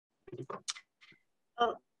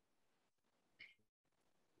Oh.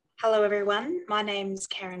 Hello everyone, my name's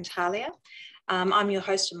Talia. I'm your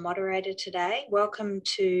host and moderator today. Welcome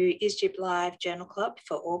to ISGyP Live Journal Club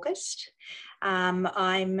for August.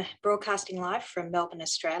 I'm broadcasting live from Melbourne,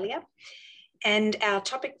 Australia. And our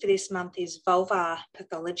topic for this month is vulvar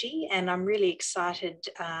pathology. And I'm really excited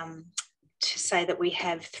to say that we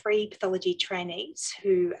have 3 pathology trainees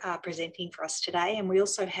who are presenting for us today. And we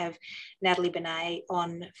also have Natalie Benet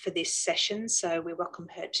on for this session, so we welcome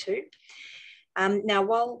her too. Now,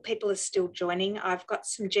 while people are still joining, I've got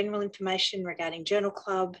some general information regarding Journal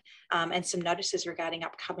Club and some notices regarding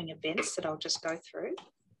upcoming events that I'll just go through.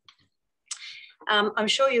 I'm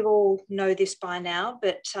sure you all know this by now,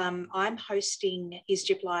 but I'm hosting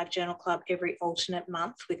ISGyP Live Journal Club every alternate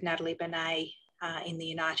month with Natalie Benet in the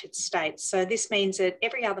United States. So this means that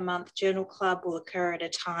every other month, Journal Club will occur at a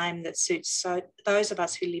time that suits those of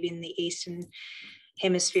us who live in the Eastern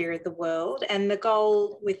Hemisphere of the world. And the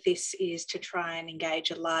goal with this is to try and engage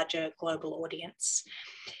a larger global audience.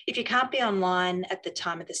 If you can't be online at the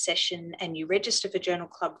time of the session and you register for Journal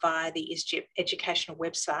Club via the ISGyP educational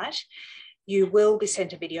website, you will be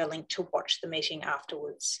sent a video link to watch the meeting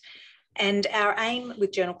afterwards. And our aim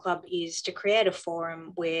with Journal Club is to create a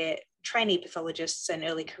forum where trainee pathologists and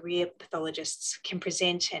early career pathologists can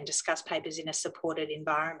present and discuss papers in a supported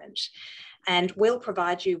environment. And we'll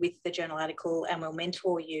provide you with the journal article and we'll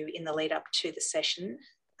mentor you in the lead up to the session,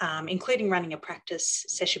 including running a practice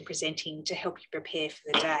session presenting to help you prepare for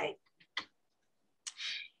the day.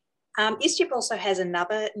 ISGyP also has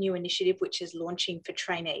another new initiative which is launching for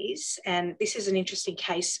trainees, and this is an interesting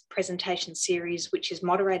case presentation series which is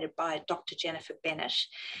moderated by Dr. Jennifer Bennett,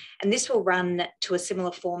 and this will run to a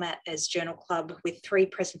similar format as Journal Club with 3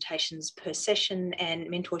 presentations per session and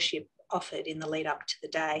mentorship offered in the lead up to the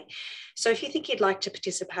day. So if you think you'd like to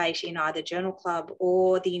participate in either Journal Club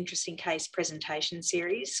or the Interesting Case presentation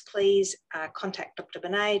series, please contact Dr.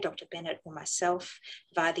 Benet, Dr. Bennett or myself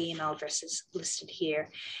via the email addresses listed here.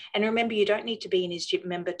 And remember, you don't need to be an ISGyP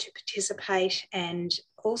member to participate, and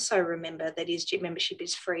also remember that ISGyP membership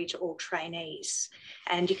is free to all trainees.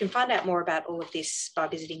 And you can find out more about all of this by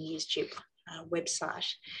visiting the ISGyP website,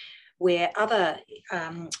 where other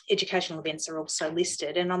educational events are also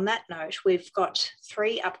listed. And on that note, we've got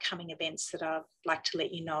 3 upcoming events that I'd like to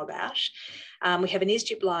let you know about. We have an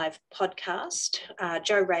ISGyP Live podcast,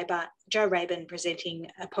 Joe Rabin presenting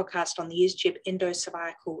a podcast on the ISGyP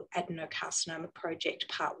Endocervical Adenocarcinoma Project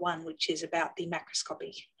Part 1, which is about the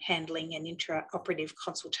macroscopic handling and intraoperative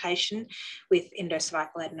consultation with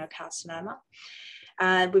endocervical adenocarcinoma.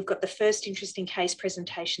 We've got the first Interesting Case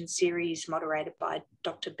presentation series moderated by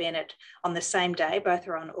Dr. Bennett on the same day. Both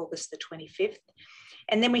are on August the 25th.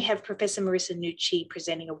 And then we have Professor Marissa Nucci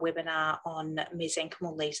presenting a webinar on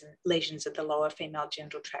mesenchymal lesions of the lower female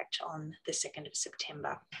genital tract on the 2nd of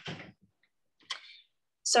September.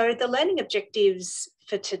 So the learning objectives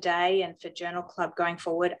for today and for Journal Club going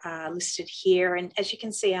forward are listed here. And as you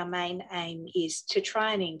can see, our main aim is to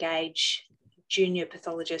try and engage junior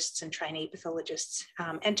pathologists and trainee pathologists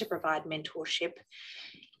and to provide mentorship.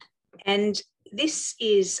 And this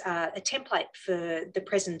is a template for the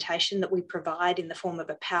presentation that we provide in the form of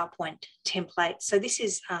a PowerPoint template. So this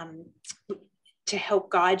is to help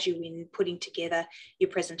guide you in putting together your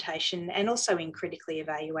presentation and also in critically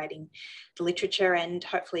evaluating the literature and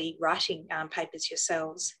hopefully writing papers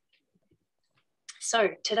yourselves.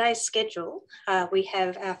 So today's schedule, we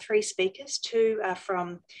have our 3 speakers. 2 are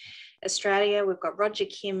from Australia. We've got Roger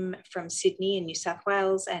Kim from Sydney in New South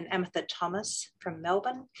Wales and Amitha Thomas from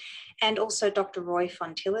Melbourne, and also Dr. Roy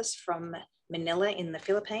Fontillas from Manila in the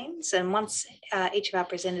Philippines. And once each of our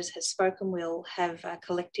presenters has spoken, we'll have a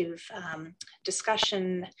collective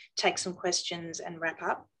discussion, take some questions and wrap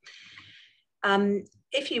up.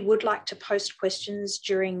 If you would like to post questions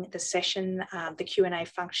during the session, the Q&A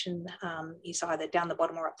function is either down the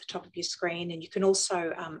bottom or up the top of your screen, and you can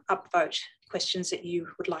also upvote questions that you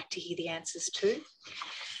would like to hear the answers to.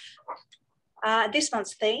 This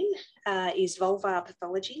month's theme is vulvar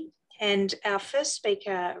pathology, and our first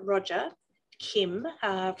speaker, Roger Kim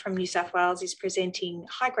from New South Wales, is presenting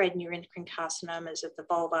high-grade neuroendocrine carcinomas of the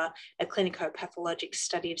vulva, a clinicopathologic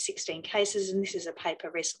study of 16 cases, and this is a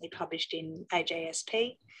paper recently published in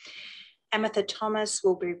ISGyP. Amitha Thomas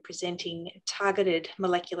will be presenting targeted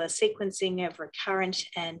molecular sequencing of recurrent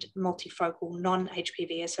and multifocal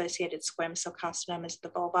non-HPV-associated squamous cell carcinomas of the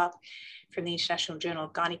vulva from the International Journal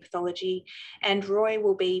of Gynecology. And Roy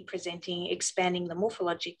will be presenting expanding the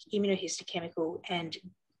morphologic, immunohistochemical and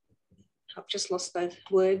I've just lost those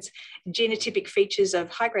words, genotypic features of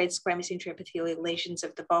high-grade squamous intraepithelial lesions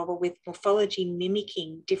of the vulva with morphology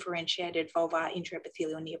mimicking differentiated vulvar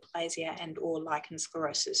intraepithelial neoplasia and or Lichen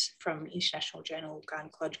sclerosis from International Journal of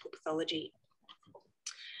Gynecological Pathology.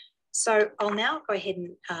 So I'll now go ahead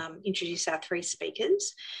and introduce our three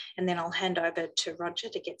speakers, and then I'll hand over to Roger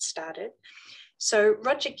to get started. So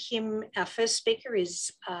Roger Kim, our first speaker,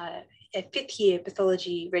 is a fifth-year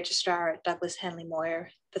pathology registrar at Douglas Hanly Moir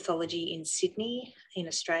Pathology in Sydney, in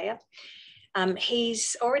Australia.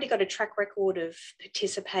 He's already got a track record of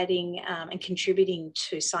participating and contributing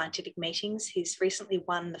to scientific meetings. He's recently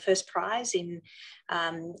won the first prize in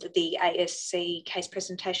the ASC case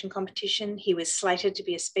presentation competition. He was slated to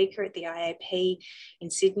be a speaker at the IAP in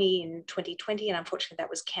Sydney in 2020, and unfortunately that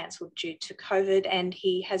was cancelled due to COVID. And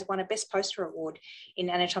he has won a Best Poster Award in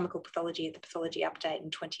anatomical pathology at the Pathology Update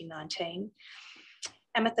in 2019.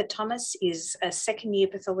 Amitha Thomas is a second-year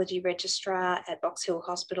pathology registrar at Box Hill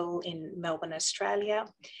Hospital in Melbourne, Australia.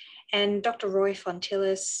 And Dr. Roy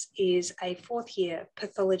Fontillas is a fourth-year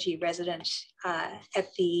pathology resident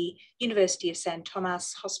at the University of San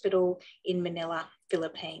Tomas Hospital in Manila,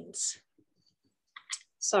 Philippines.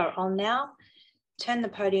 So I'll now turn the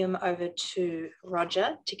podium over to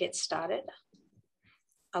Roger to get started.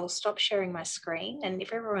 I will stop sharing my screen, and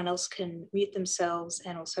if everyone else can mute themselves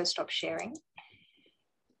and also stop sharing.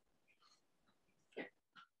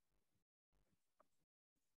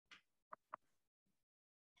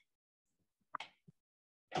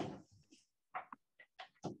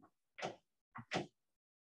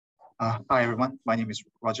 Hi everyone, my name is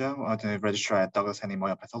Roger. I'm the registrar at Douglas Hanly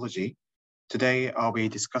Moir Pathology. Today I'll be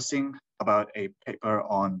discussing about a paper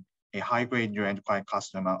on a high-grade neuroendocrine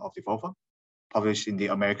carcinoma of the vulva, published in the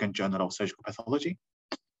American Journal of Surgical Pathology.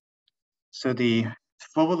 So the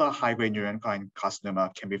vulvar high-grade neuroendocrine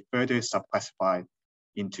carcinoma can be further subclassified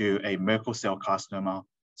into a Merkel cell carcinoma,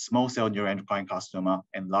 small cell neuroendocrine carcinoma,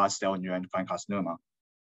 and large cell neuroendocrine carcinoma.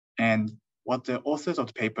 And what the authors of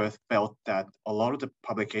the paper felt that a lot of the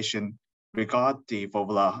publication regard the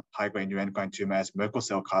vulvar high-grade neuroendocrine tumor as Merkel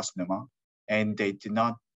cell carcinoma, and they did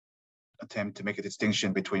not attempt to make a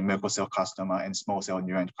distinction between Merkel cell carcinoma and small cell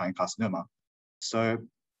neuroendocrine carcinoma. So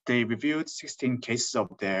they reviewed 16 cases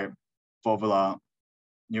of their vulvar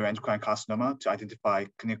neuroendocrine carcinoma to identify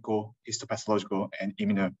clinical, histopathological, and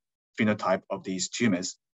immunophenotype of these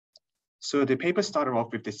tumors. So the paper started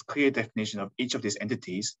off with this clear definition of each of these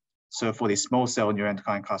entities. So for the small cell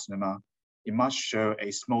neuroendocrine carcinoma, it must show a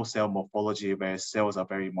small cell morphology where cells are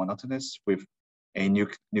very monotonous with a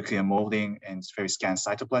nuclear molding and very scant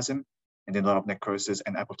cytoplasm, and then a lot of necrosis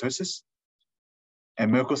and apoptosis.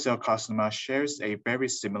 And Merkel cell carcinoma shares a very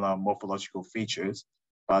similar morphological features,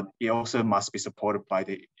 but it also must be supported by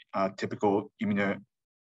the typical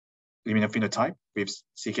immunophenotype with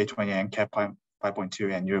CK20 and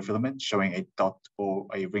Cap5.2 and neurofilament showing a dot or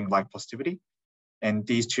a ring-like positivity. And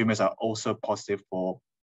these tumors are also positive for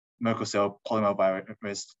Merkel cell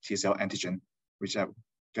polymervirus T-cell antigen, which I'll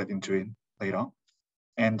get into later on.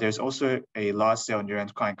 And there's also a large cell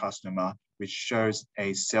neuroendocrine carcinoma, which shows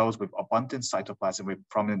a cells with abundant cytoplasm with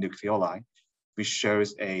prominent nucleoli, which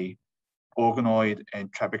shows a organoid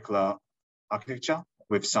and trabecular architecture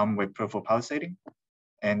with some with peripheral palisading.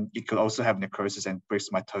 And it could also have necrosis and Briggs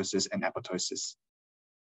mitosis and apoptosis.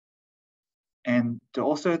 And they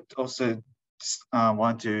also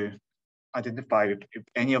want to identify if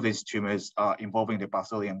any of these tumors are involving the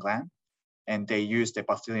Bartholian gland, and they use the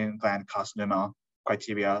Bartholian gland carcinoma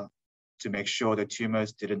criteria to make sure the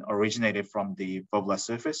tumors didn't originate from the vulvar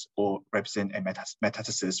surface or represent a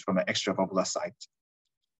metastasis from an extravulvar site.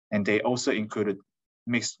 And they also included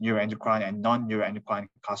mixed neuroendocrine and non-neuroendocrine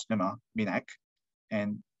carcinoma, MNEC,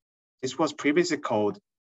 and this was previously called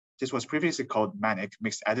manic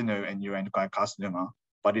mixed adeno and neuroendocrine carcinoma,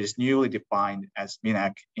 but it is newly defined as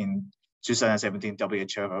MNEC in 2017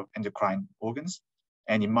 WHO endocrine organs,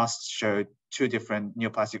 and it must show two different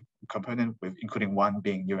neoplastic components, including one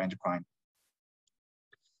being neuroendocrine.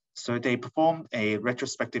 So they performed a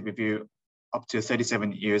retrospective review up to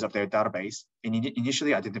 37 years of their database and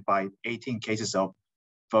initially identified 18 cases of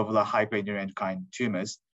vulvar high-grade neuroendocrine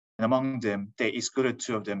tumors, and among them, they excluded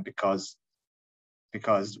 2 of them because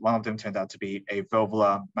one of them turned out to be a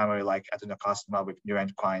vulvar mammary-like adenocarcinoma with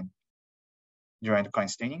neuroendocrine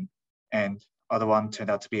staining, and other one turned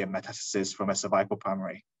out to be a metastasis from a cervical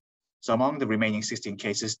primary. So among the remaining 16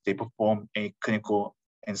 cases, they performed a clinical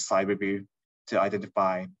and slide review to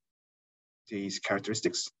identify these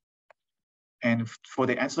characteristics. And for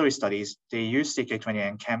the ancillary studies, they used CK20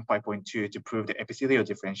 and CAM5.2 to prove the epithelial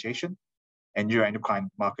differentiation and neuroendocrine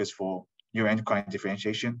markers for neuroendocrine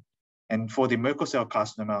differentiation. And for the Merkel cell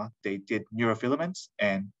carcinoma, they did neurofilaments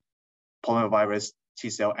and polymervirus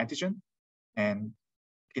T-cell antigen. And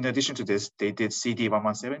in addition to this, they did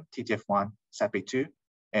CD117, TTF1, SAPP2,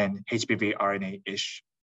 and HPV RNA-ish.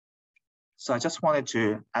 So I just wanted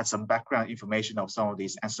to add some background information of some of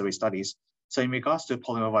these ancillary studies. So in regards to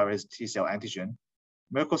polymervirus T-cell antigen,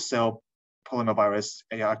 Merkel cell polymervirus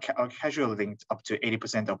are casually linked up to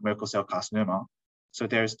 80% of Merkel cell carcinoma. So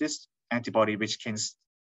there's this antibody which can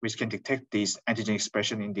detect these antigen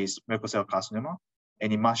expression in this Merkel cell carcinoma,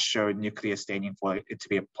 and it must show nuclear staining for it to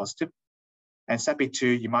be a positive. And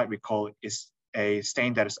SAPP2, you might recall, is a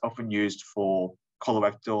stain that is often used for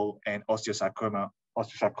colorectal and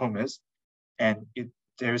osteosarcomas. And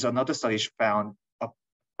there is another study found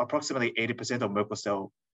approximately 80% of Merkel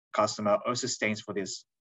cell carcinoma also stains for this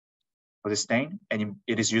stain, and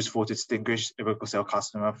it is useful to distinguish Merkel cell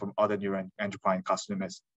carcinoma from other neuroendocrine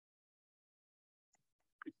carcinomas.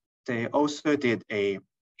 They also did a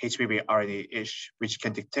HPV RNA-ish, which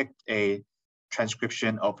can detect a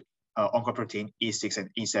transcription of oncoprotein E6 and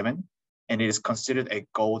E7, and it is considered a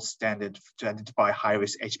gold standard to identify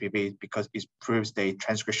high-risk HPV because it proves the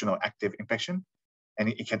transcriptional active infection, and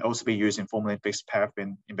it can also be used in formalin-fixed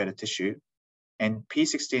paraffin embedded tissue. And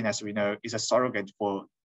P16, as we know, is a surrogate for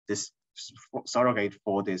this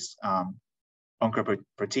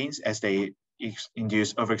oncoproteins, as they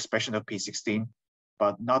induce overexpression of P16,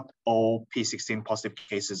 but not all P16 positive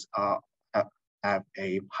cases have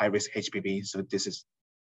a high-risk HPV. So this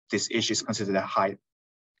issue is considered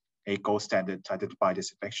a gold standard to identify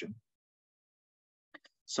this infection.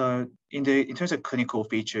 So in terms of clinical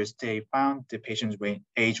features, they found the patient's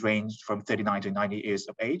age ranged from 39 to 90 years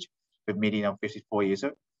of age, with median of 54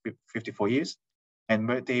 years. And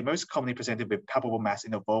they most commonly presented with palpable mass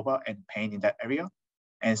in the vulva and pain in that area.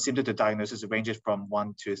 And symptom to diagnosis ranges from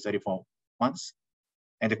 1 to 34 months.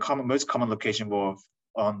 And the most common location were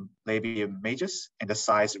on labia majus, and the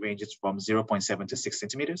size ranges from 0.7 to 6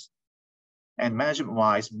 centimeters. And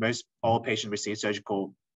management-wise, all patients received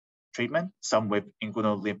surgical treatment, some with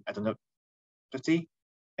inguinal lymph adenopathy,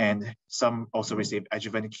 and some also received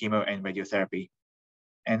adjuvant chemo and radiotherapy.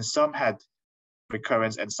 And some had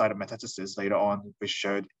recurrence and site of metastasis later on, which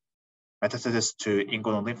showed metastasis to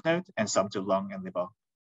inguinal lymph node and some to lung and liver.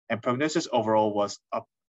 And prognosis overall was up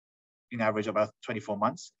in average about 24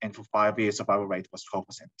 months, and for 5-year survival rate was 12%.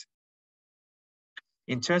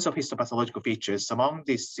 In terms of histopathological features, among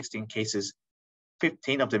these 16 cases,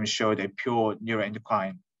 15 of them showed a pure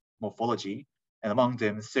neuroendocrine morphology, and among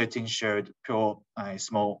them, 13 showed pure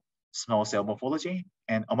small cell morphology.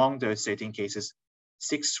 And among those 13 cases,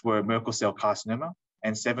 6 were Merkel cell carcinoma,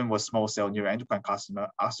 and 7 were small cell neuroendocrine carcinoma,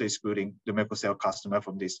 after excluding the Merkel cell carcinoma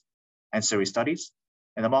from these ancillary studies.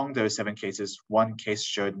 And among those 7 cases, 1 case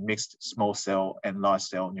showed mixed small cell and large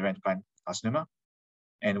cell neuroendocrine carcinoma,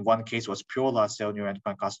 and 1 case was pure large cell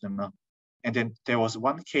neuroendocrine carcinoma. And then there was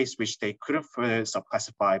 1 case which they couldn't further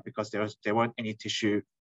subclassify because there weren't any tissue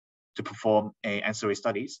to perform ancillary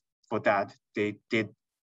studies. For that, they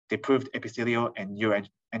proved epithelial and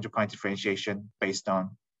neuroendocrine differentiation based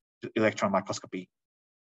on electron microscopy.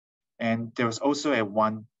 And there was also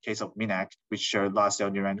 1 case of MINAC, which showed large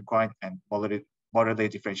cell neuroendocrine and moderately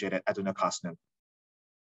differentiated adenocarcinoma.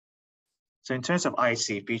 So in terms of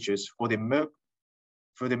IHC features, for the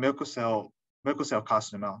Merkel cell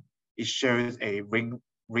carcinoma, it shows a ring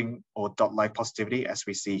or dot-like positivity, as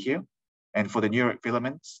we see here. And for the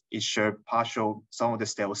neurofilaments, it showed some of the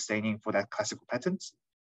cells staining for that classical patterns.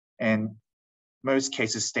 And most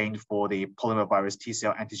cases stained for the polymervirus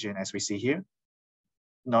T-cell antigen, as we see here.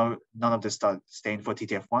 None of the stained for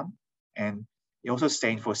TTF1, and it also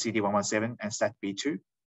stained for CD117 and SAPP2,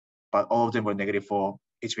 but all of them were negative for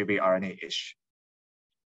HPV RNA-ish.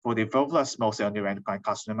 For the vulvar small cell neuroendocrine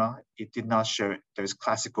carcinoma, it did not show those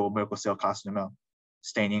classical Merkel cell carcinoma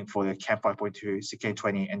staining for the CAM5.2,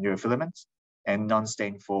 CK20, and neurofilaments, and none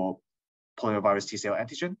stained for polymervirus T-cell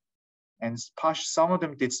antigen. And some of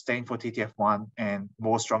them did stain for TTF1 and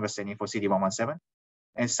more stronger staining for CD117.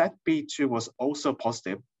 And SAPP2 was also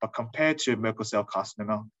positive, but compared to Merkel cell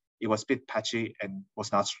carcinoma, it was a bit patchy and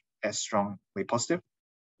was not as strongly positive.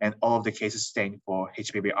 And all of the cases stained for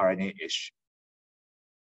HPV RNA-ish.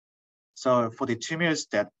 So for the tumors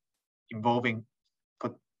that involving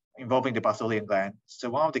the Bartholian gland, so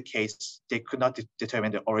one of the cases, they could not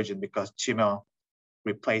determine the origin because tumor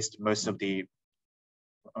replaced most of the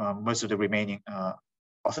remaining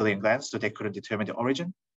Bartholian glands, so they couldn't determine the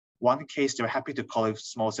origin. One case, they were happy to call it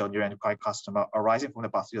small cell neuroendocrine carcinoma arising from the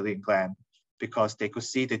Bartholian gland because they could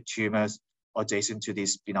see the tumors adjacent to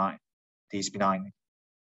these benign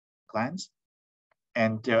glands.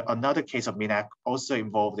 And another case of MINAC also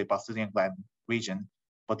involved the Bartholinum gland region.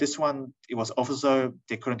 But this one, it was also,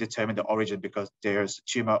 they couldn't determine the origin because there's a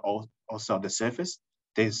tumor also on the surface.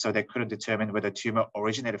 So they couldn't determine whether the tumor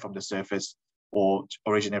originated from the surface or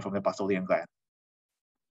originated from the Bartholinum gland.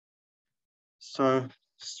 So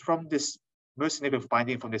from this, most significant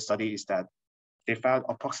finding from this study is that they found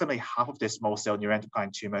approximately half of the small cell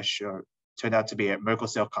neuroendocrine tumor turned out to be a Merkel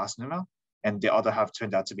cell carcinoma, and the other half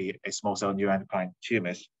turned out to be a small cell neuroendocrine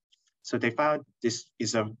tumors. So they found this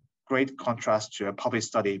is a great contrast to a published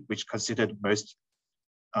study which considered most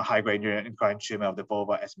high-grade neuroendocrine tumor of the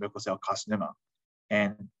vulva as Merkel cell carcinoma.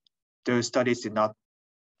 And those studies did not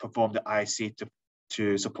perform the IHC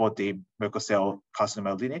to support the Merkel cell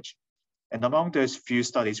carcinoma lineage. And among those few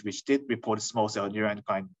studies which did report small cell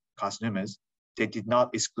neuroendocrine carcinomas, they did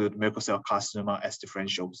not exclude Merkel cell carcinoma as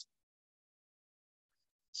differentials.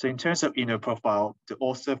 So in terms of immunoprofile, the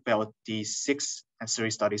author felt these 6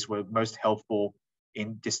 ancillary studies were most helpful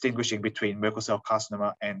in distinguishing between Merkel cell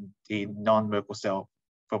carcinoma and the non-Merkel cell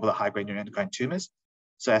vulvar high-grade neuroendocrine tumors.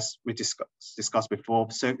 So as we discussed before,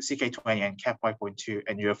 so CK20 and CAP5.2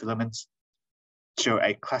 and neurofilaments show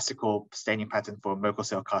a classical staining pattern for Merkel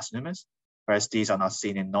cell carcinomas, whereas these are not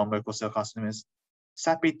seen in non-Merkel cell carcinomas.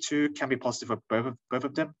 SAPB2 can be positive for both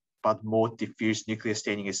of them, but more diffuse nuclear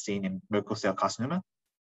staining is seen in Merkel cell carcinoma.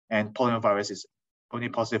 And polyomavirus is only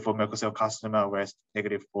positive for Merkel cell carcinoma, whereas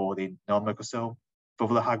negative for the non-Merkel cell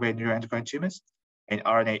vulvar high-grade neuroendocrine tumors. And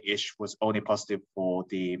RNA-ish was only positive for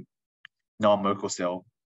the non-Merkel cell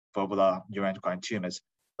vulvar neuroendocrine tumors.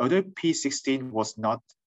 Although P16 was not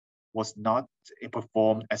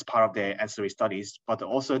performed as part of their ancillary studies, but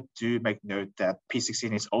also do make note that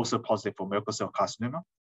P16 is also positive for Merkel cell carcinoma,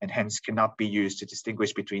 and hence cannot be used to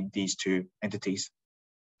distinguish between these two entities.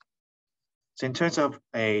 So in terms of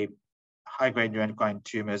a high-grade neuroendocrine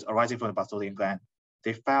tumors arising from the Bartholinum gland,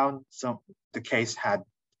 they found the case had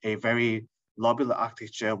a very lobular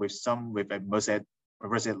architecture with a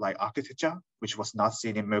rosette-like architecture, which was not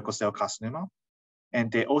seen in Merkel cell carcinoma.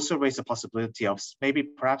 And they also raised the possibility of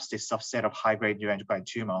perhaps this subset of high-grade neuroendocrine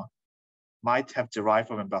tumor might have derived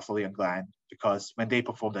from a Bartholinum gland, because when they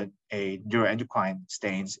performed a neuroendocrine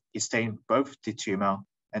stains, it stained both the tumor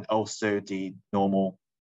and also the normal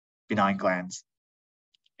benign glands.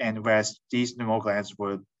 And whereas these normal glands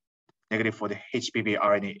were negative for the HPV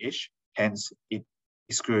RNA-ish, hence it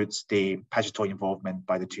excludes the pagitol involvement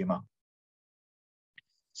by the tumor.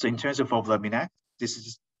 So in terms of vulvar MINAC,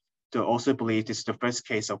 they also believe this is the first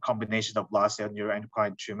case of combination of large cell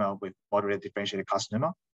neuroendocrine tumor with moderate differentiated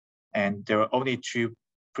carcinoma. And there are only 2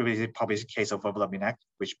 previously published cases of vulvar MINAC,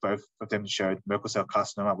 which both of them showed Merkel cell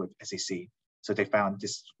carcinoma with SEC. So they found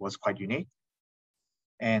this was quite unique.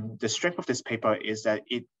 And the strength of this paper is that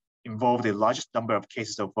it involved the largest number of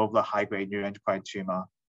cases of vulvar high-grade neuroendocrine tumor,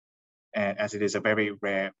 and as it is a very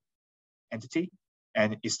rare entity.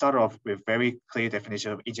 And it started off with very clear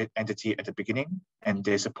definition of each entity at the beginning, and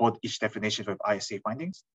they support each definition with ISC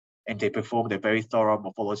findings, and they performed a very thorough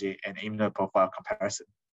morphology and immunoprofile comparison.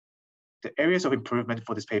 The areas of improvement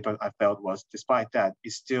for this paper, I felt, was, despite that,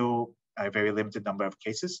 is still a very limited number of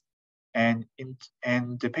cases. And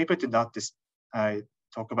the paper did not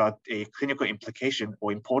talk about a clinical implication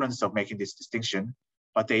or importance of making this distinction,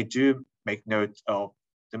 but they do make note of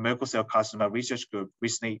the Merkel cell carcinoma research group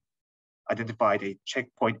recently identified a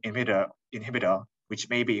checkpoint inhibitor, which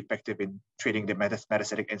may be effective in treating the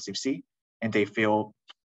metastatic NCC, and they feel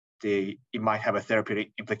it might have a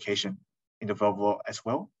therapeutic implication in the vulva as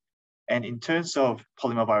well. And in terms of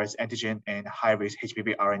polymovirus antigen and high-risk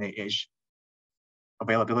HPV RNA-ish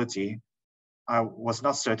availability, I was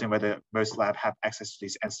not certain whether most labs have access to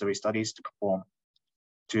these ancillary studies to perform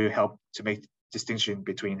to help to make distinction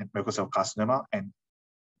between Merkel cell carcinoma and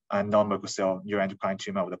non-Merkel cell neuroendocrine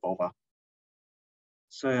tumor of the vulva.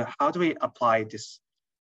 So how do we apply this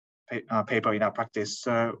paper in our practice?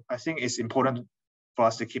 So I think it's important for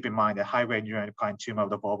us to keep in mind that high-grade neuroendocrine tumor of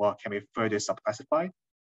the vulva can be further subclassified,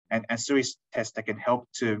 and ancillary tests that can help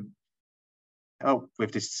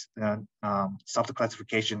with this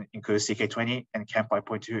subclassification include CK20 and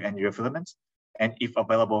CAM5.2 and neurofilaments, and if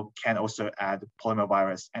available, can also add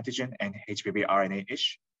polymovirus antigen and HPV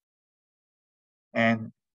RNA-ish.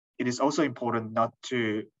 And it is also important not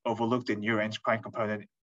to overlook the neuroendocrine component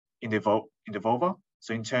in the vulva.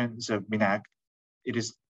 So in terms of MINAC,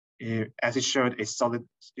 as it showed it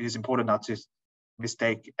is important not to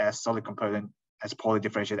mistake a solid component as poorly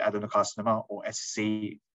differentiated adenocarcinoma or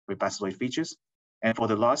SCC with basiloid features. And for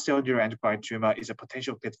the large cell neuroendocrine tumor is a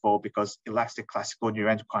potential pitfall because it lacks the classical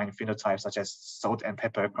neuroendocrine phenotype such as salt and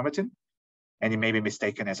pepper chromatin, and it may be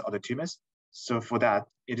mistaken as other tumors. So for that,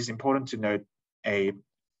 it is important to note a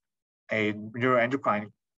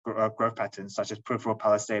neuroendocrine growth patterns such as peripheral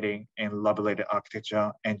palisading and lobulated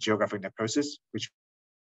architecture and geographic necrosis, which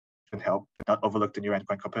can help not overlook the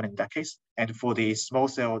neuroendocrine component in that case. And for the small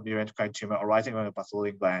cell neuroendocrine tumor arising on the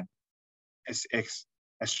Pathol gland, as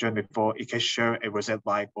shown before, it can show a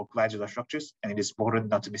rosette-like or glandular structures, and it is important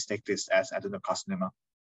not to mistake this as adenocarcinoma.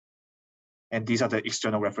 And these are the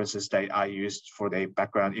external references that I used for the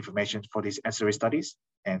background information for these ancillary studies.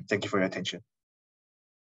 And thank you for your attention.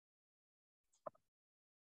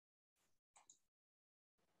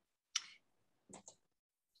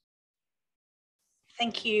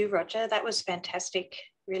 Thank you, Roger. That was fantastic.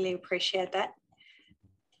 Really appreciate that.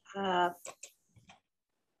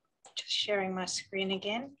 Just sharing my screen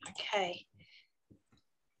again. Okay.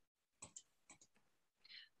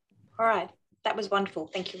 All right, that was wonderful.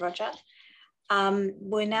 Thank you, Roger.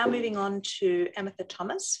 We're now moving on to Amitha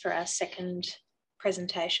Thomas for our second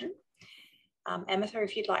presentation. Amitha,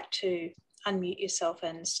 if you'd like to unmute yourself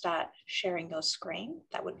and start sharing your screen,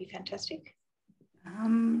 that would be fantastic.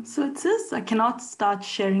 So it says I cannot start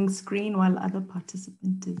sharing screen while other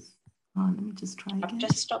participant is on. Let me just try again. I've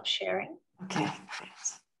just stopped sharing. Okay, great.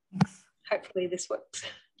 Thanks. Hopefully this works.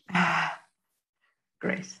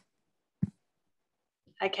 Great.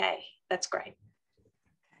 Okay, that's great.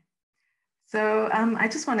 So I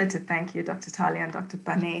just wanted to thank you, Dr. Talia and Dr.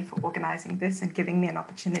 Banet, for organizing this and giving me an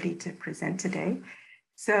opportunity to present today.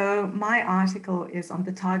 So my article is on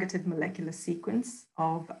the targeted molecular sequence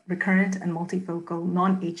of recurrent and multifocal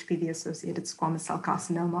non-HPV-associated squamous cell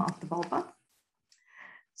carcinoma of the vulva.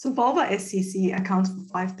 So vulva SCC accounts for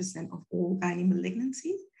 5% of all gynae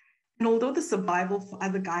malignancies. And although the survival for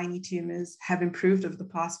other gynae tumors have improved over the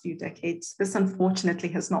past few decades, this unfortunately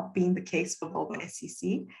has not been the case for vulva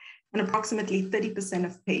SCC. And approximately 30%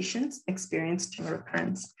 of patients experience tumor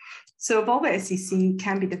recurrence. So vulva SCC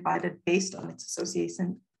can be divided based on its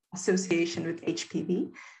association with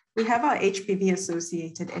HPV. We have our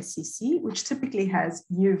HPV-associated SCC, which typically has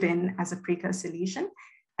UVIN as a precursor lesion.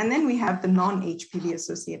 And then we have the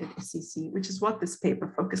non-HPV-associated SCC, which is what this paper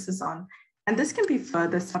focuses on. And this can be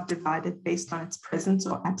further subdivided based on its presence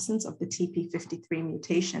or absence of the TP53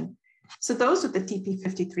 mutation. So those with the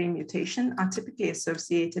TP53 mutation are typically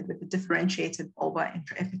associated with the differentiated vulvar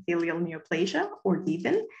intraepithelial neoplasia, or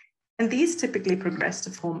DVIN, and these typically progress to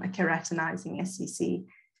form a keratinizing SCC.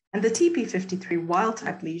 And the TP53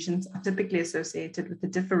 wild-type lesions are typically associated with the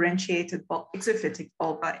differentiated exophytic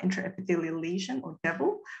vulvar intraepithelial lesion, or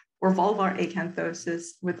DEVIL, or vulvar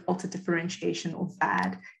acanthosis with altered differentiation, or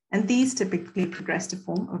VAD, and these typically progress to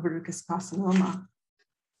form a verrucous carcinoma.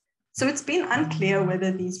 So it's been unclear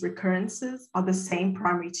whether these recurrences are the same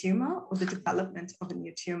primary tumor or the development of a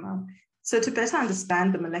new tumor. So to better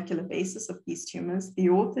understand the molecular basis of these tumors, the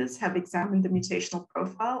authors have examined the mutational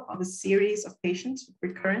profile of a series of patients with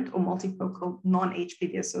recurrent or multifocal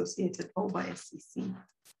non-HPV-associated vulvar SCC.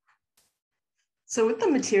 So with the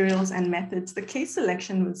materials and methods, the case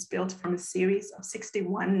selection was built from a series of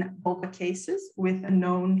 61 vulva cases with a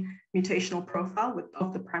known mutational profile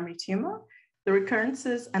of the primary tumor. The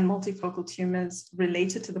recurrences and multifocal tumors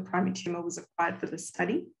related to the primary tumor was acquired for the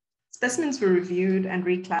study. Specimens were reviewed and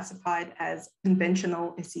reclassified as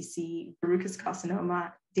conventional SCC, verrucous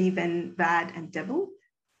carcinoma, DVIN, VAD, and DEVIL.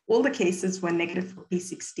 All the cases were negative for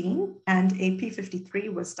P16, and a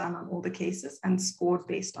P53 was done on all the cases and scored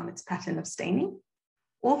based on its pattern of staining.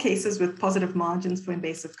 All cases with positive margins for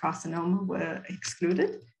invasive carcinoma were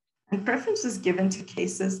excluded, and preference was given to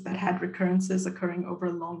cases that had recurrences occurring over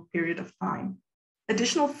a long period of time.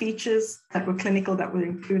 Additional features that were clinical that were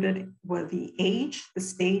included were the age, the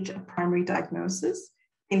stage of primary diagnosis,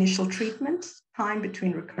 initial treatment, time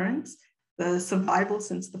between recurrence, the survival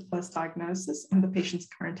since the first diagnosis, and the patient's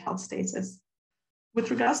current health status. With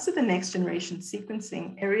regards to the next generation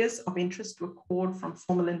sequencing, areas of interest were cord from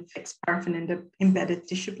formalin-fixed paraffin-embedded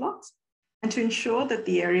tissue blocks. And to ensure that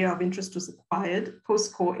the area of interest was acquired,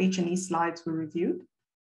 post-core H&E slides were reviewed,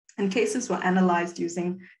 and cases were analyzed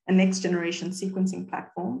using a next-generation sequencing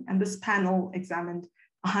platform. And this panel examined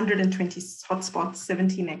 120 hotspots,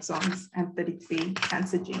 17 exons, and 33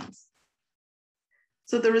 cancer genes.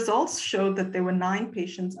 So the results showed that there were 9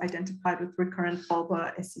 patients identified with recurrent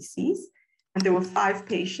vulvar SCCs, and there were 5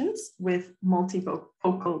 patients with multifocal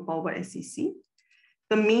vulvar SCC.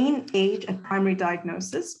 The mean age at primary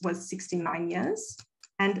diagnosis was 69 years,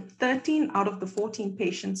 and 13 out of the 14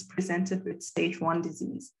 patients presented with stage 1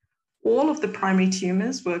 disease. All of the primary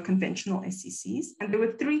tumors were conventional SCCs, and there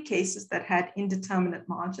were 3 cases that had indeterminate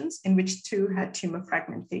margins, in which 2 had tumor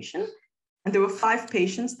fragmentation, and there were 5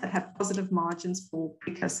 patients that had positive margins for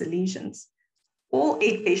precursor lesions. All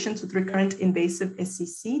 8 patients with recurrent invasive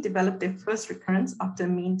SCC developed their first recurrence after a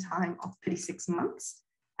mean time of 36 months.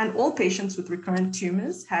 And all patients with recurrent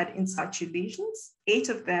tumors had in situ lesions. 8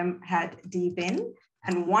 of them had DVIN,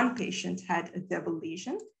 and 1 patient had a Devil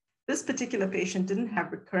lesion. This particular patient didn't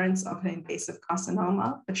have recurrence of her invasive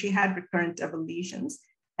carcinoma, but she had recurrent Devil lesions.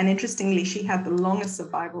 And interestingly, she had the longest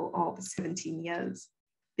survival of 17 years.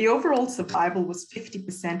 The overall survival was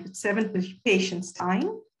 50%, with 7 patients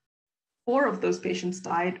dying. 4 of those patients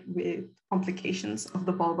died with complications of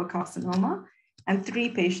the vulvar carcinoma, and 3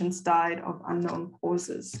 patients died of unknown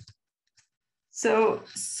causes. So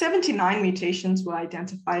 79 mutations were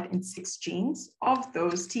identified in 6 genes. Of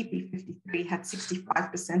those, TP53 had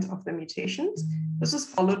 65% of the mutations. This was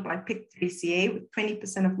followed by PIK3CA with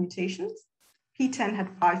 20% of mutations. P10 had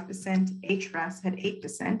 5%, HRAS had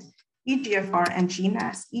 8%, EGFR and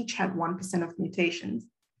GNAS each had 1% of mutations.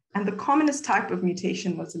 And the commonest type of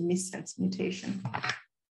mutation was a missense mutation.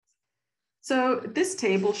 So this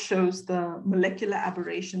table shows the molecular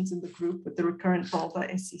aberrations in the group with the recurrent vulvar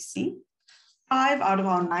SCC. 5 out of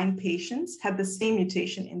our 9 patients had the same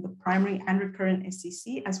mutation in the primary and recurrent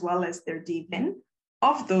SCC, as well as their DVIN.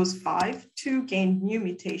 Of those 5, 2 gained new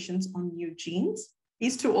mutations on new genes.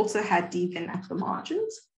 These 2 also had DVIN at the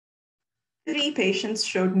margins. 3 patients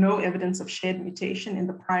showed no evidence of shared mutation in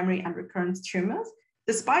the primary and recurrent tumors.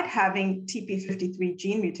 Despite having TP53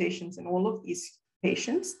 gene mutations in all of these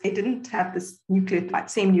patients, they didn't have this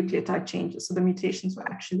same nucleotide changes, so the mutations were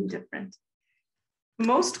actually different. The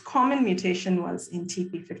most common mutation was in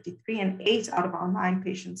TP53, and 8 out of our 9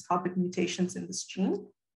 patients harbored mutations in this gene.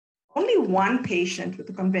 Only 1 patient with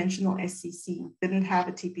a conventional SCC didn't have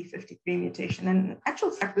a TP53 mutation, and in actual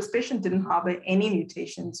fact, this patient didn't harbor any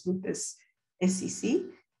mutations with this SCC,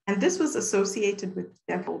 and this was associated with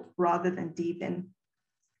Devil rather than DVIN.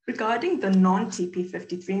 Regarding the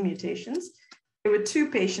non-TP53 mutations, there were 2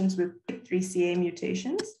 patients with PIK3CA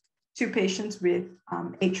mutations, 2 patients with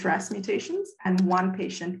HRAS mutations, and 1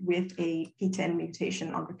 patient with a P10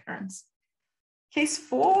 mutation on recurrence. Case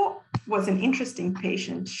 4 was an interesting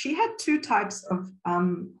patient. She had 2 types of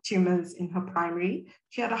tumors in her primary.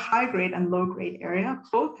 She had a high-grade and low-grade area,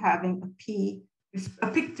 both having a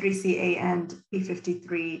PIK3CA and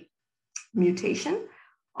P53 mutation.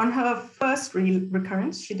 On her first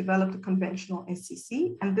recurrence, she developed a conventional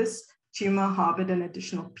SCC, and this tumor harbored an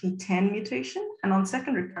additional P10 mutation. And on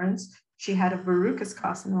second recurrence, she had a verrucous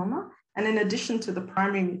carcinoma. And in addition to the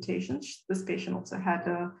primary mutations, this patient also had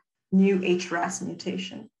a new HRAS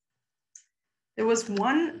mutation. There was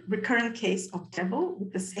 1 recurrent case of Devil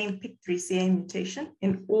with the same PIK3CA mutation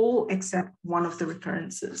in all except 1 of the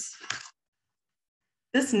recurrences.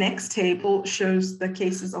 This next table shows the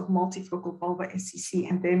cases of multifocal vulvar SCC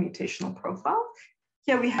and their mutational profile.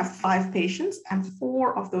 Here we have 5 patients, and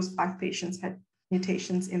 4 of those 5 patients had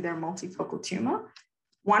mutations in their multifocal tumor.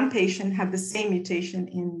 1 patient had the same mutation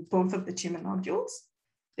in both of the tumor nodules.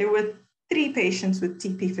 There were 3 patients with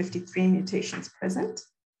TP53 mutations present,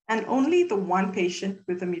 and only the 1 patient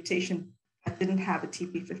with a mutation that didn't have a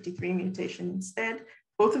TP53 mutation instead.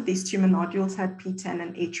 Both of these tumor nodules had P10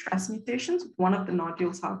 and HRAS mutations, with 1 of the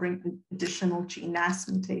nodules harboring an additional GNAS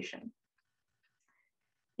mutation.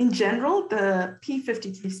 In general, the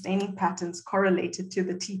P53 staining patterns correlated to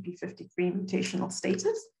the TP53 mutational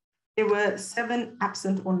status. There were 7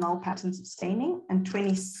 absent or null patterns of staining and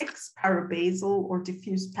 26 parabasal or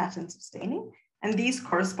diffuse patterns of staining, and these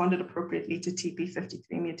corresponded appropriately to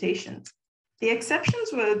TP53 mutations. The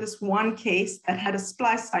exceptions were this 1 case that had a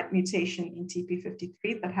splice site mutation in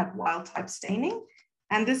TP53 that had wild-type staining,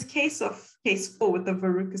 and this case 4 with the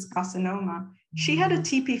verrucous carcinoma, she had a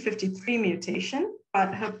TP53 mutation,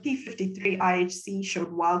 but her P53 IHC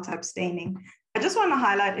showed wild-type staining. I just want to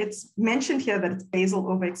highlight, it's mentioned here that it's basal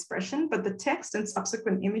overexpression, but the text and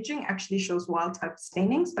subsequent imaging actually shows wild-type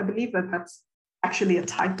staining, so I believe that that's actually a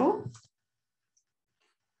typo.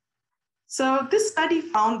 So this study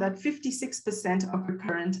found that 56% of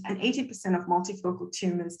recurrent and 80% of multifocal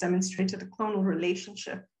tumors demonstrated a clonal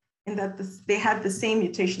relationship in that they had the same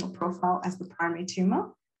mutational profile as the primary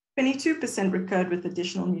tumor. 22% recurred with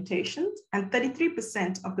additional mutations, and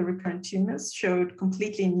 33% of the recurrent tumors showed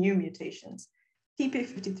completely new mutations.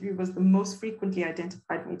 TP53 was the most frequently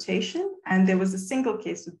identified mutation, and there was a single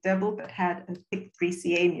case with Devil that had a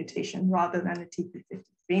PIK3CA mutation rather than a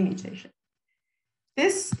TP53 mutation.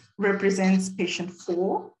 This represents patient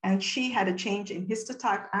 4, and she had a change in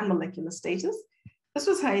histotype and molecular status. This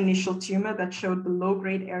was her initial tumor that showed the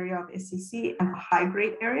low-grade area of SCC and the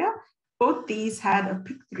high-grade area. Both these had a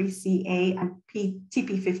PIK3CA and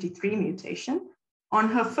TP53 mutation. On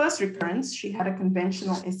her first recurrence, she had a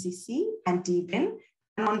conventional SCC and DVIN,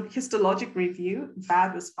 And on histologic review,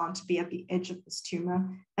 VAD was found to be at the edge of this tumor.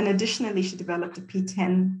 And additionally, she developed a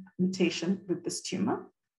P10 mutation with this tumor.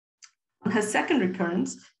 On her second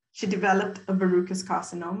recurrence, she developed a verrucous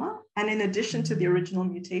carcinoma. And in addition to the original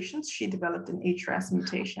mutations, she developed an HRAS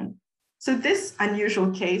mutation. So this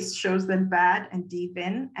unusual case shows that VAD and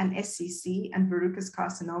DVEN and SCC and verrucous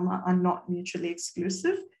carcinoma are not mutually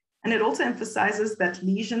exclusive. And it also emphasizes that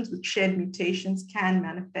lesions with shared mutations can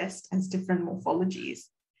manifest as different morphologies.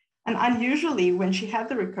 And unusually, when she had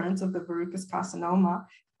the recurrence of the verrucous carcinoma,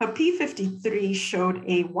 her P53 showed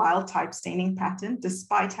a wild type staining pattern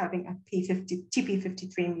despite having a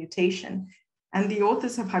TP53 mutation. And the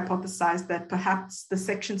authors have hypothesized that perhaps the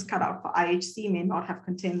sections cut out for IHC may not have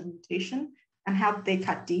contained the mutation, and had they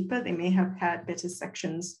cut deeper, they may have had better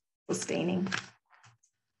sections for staining.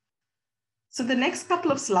 So the next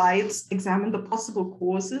couple of slides examine the possible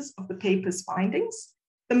causes of the paper's findings.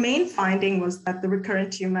 The main finding was that the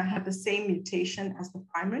recurrent tumor had the same mutation as the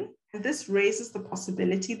primary, and this raises the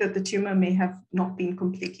possibility that the tumor may have not been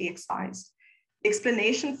completely excised. The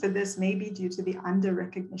explanation for this may be due to the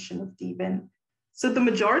under-recognition of DVEN. So the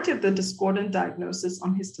majority of the discordant diagnosis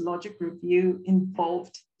on histologic review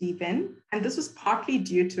involved DVEN, and this was partly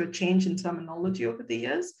due to a change in terminology over the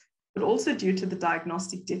years, but also due to the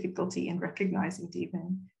diagnostic difficulty in recognizing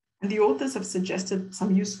DVEN. And the authors have suggested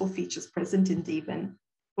some useful features present in DVEN.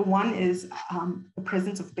 The one is the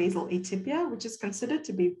presence of basal atypia, which is considered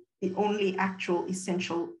to be the only actual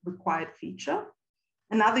essential required feature.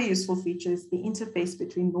 Another useful feature is the interface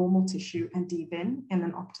between normal tissue and DVEN in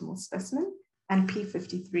an optimal specimen, and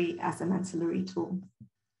P53 as an ancillary tool.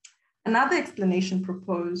 Another explanation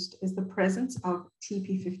proposed is the presence of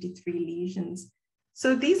TP53 lesions.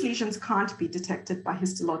 So these lesions can't be detected by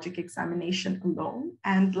histologic examination alone,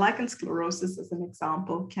 and lichen sclerosus, as an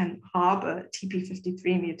example, can harbor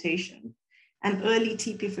TP53 mutation, and early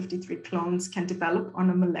TP53 clones can develop on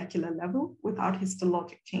a molecular level without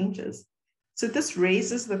histologic changes. So this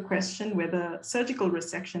raises the question whether surgical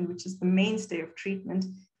resection, which is the mainstay of treatment,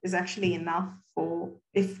 is actually enough for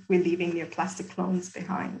if we're leaving neoplastic clones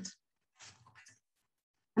behind.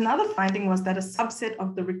 Another finding was that a subset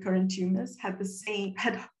of the recurrent tumors had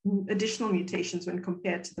additional mutations when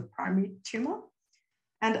compared to the primary tumor.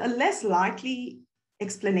 And a less likely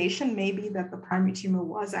explanation may be that the primary tumor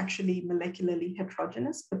was actually molecularly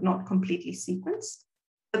heterogeneous, but not completely sequenced.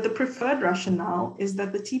 But the preferred rationale is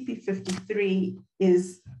that the TP53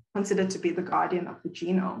 is considered to be the guardian of the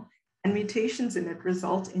genome, and mutations in it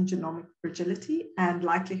result in genomic fragility, and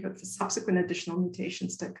likelihood for subsequent additional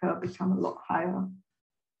mutations to occur become a lot higher.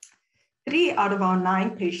 3 out of our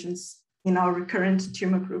 9 patients in our recurrent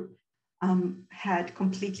tumor group had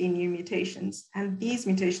completely new mutations, and these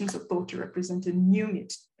mutations are thought to represent a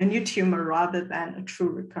new tumor rather than a true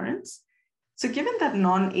recurrence. So given that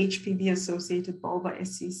non-HPV-associated vulvar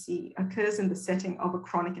SCC occurs in the setting of a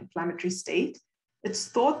chronic inflammatory state, it's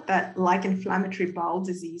thought that, like inflammatory bowel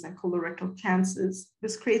disease and colorectal cancers,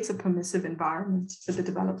 this creates a permissive environment for the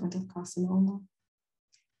development of carcinoma.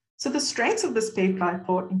 So the strengths of this paper, I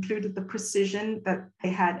thought, included the precision that they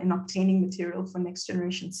had in obtaining material for next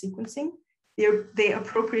generation sequencing. They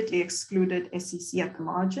appropriately excluded SCC at the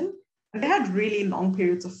margin, and they had really long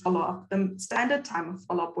periods of follow-up. The standard time of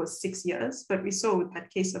follow-up was 6 years, but we saw with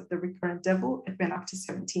that case of the recurrent devil, it went up to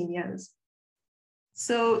 17 years.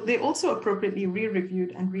 So they also appropriately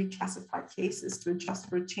re-reviewed and reclassified cases to adjust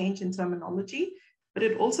for a change in terminology, but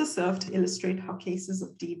it also served to illustrate how cases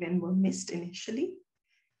of DVEN were missed initially.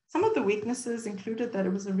 Some of the weaknesses included that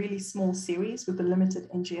it was a really small series with a limited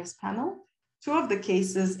NGS panel. 2 of the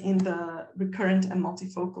cases in the recurrent and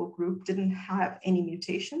multifocal group didn't have any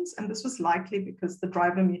mutations, and this was likely because the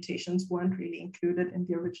driver mutations weren't really included in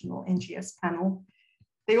the original NGS panel.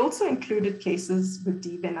 They also included cases with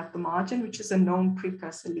DVEN at the margin, which is a known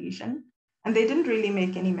precursor lesion, and they didn't really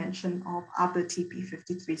make any mention of other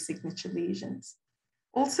TP53 signature lesions.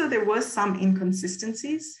 Also, there were some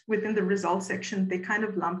inconsistencies within the results section. They kind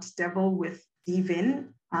of lumped devil with DVEN,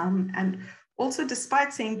 and also,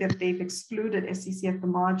 despite saying that they've excluded SCC at the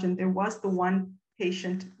margin, there was the one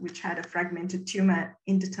patient which had a fragmented tumor at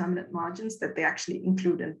indeterminate margins that they actually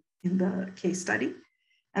included in the case study.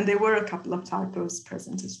 And there were a couple of typos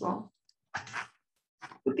present as well.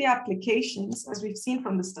 With the applications, as we've seen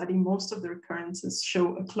from the study, most of the recurrences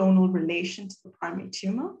show a clonal relation to the primary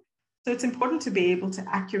tumor. So it's important to be able to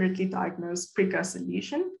accurately diagnose precursor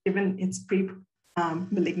lesion given its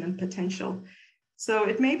pre-malignant potential. So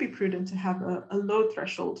it may be prudent to have a low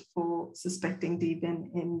threshold for suspecting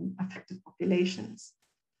DVEN in affected populations.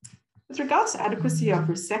 With regards to adequacy of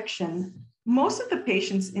resection, Most of the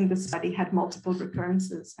patients in the study had multiple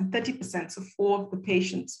recurrences, and 30%, so 4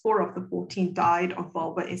 of the 14 died of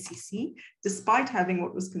vulvar SCC, despite having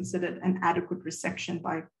what was considered an adequate resection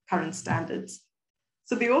by current standards.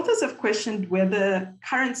 So the authors have questioned whether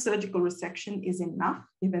current surgical resection is enough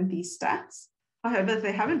given these stats. However,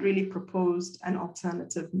 they haven't really proposed an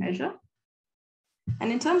alternative measure.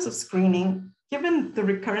 And in terms of screening, given the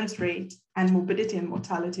recurrence rate and morbidity and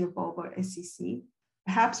mortality of vulvar SCC,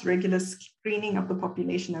 perhaps regular screening of the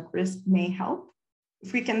population at risk may help.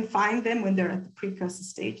 If we can find them when they're at the precursor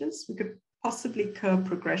stages, we could possibly curb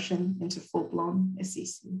progression into full-blown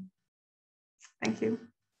SCC. Thank you.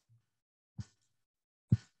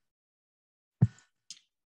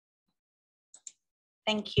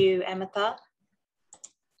 Thank you, Amitha.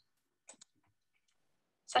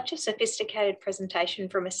 Such a sophisticated presentation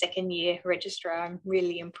from a second-year registrar. I'm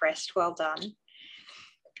really impressed. Well done.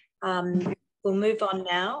 We'll move on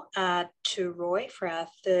now to Roy for our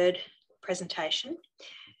third presentation.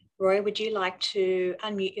 Roy, would you like to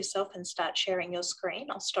unmute yourself and start sharing your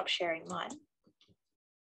screen? I'll stop sharing mine.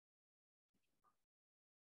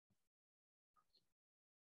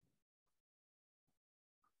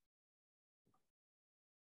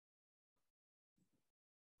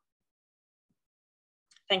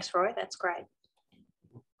 Thanks, Roy. That's great.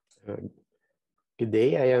 Good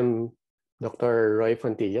day. I am Dr. Roy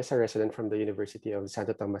Fontillas, a resident from the University of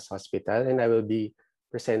Santo Tomas Hospital, and I will be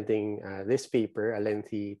presenting this paper, a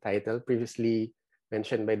lengthy title previously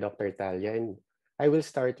mentioned by Dr. Talia. And I will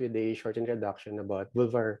start with a short introduction about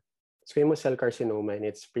vulvar squamous cell carcinoma and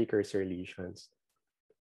its precursor lesions.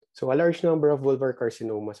 So a large number of vulvar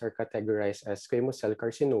carcinomas are categorized as squamous cell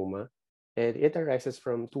carcinoma, and it arises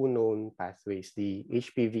from 2 known pathways, the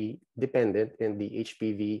HPV-dependent and the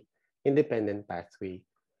HPV-independent pathway.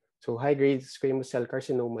 So high-grade squamous cell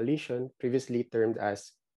carcinoma lesion, previously termed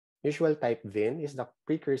as usual type VIN, is the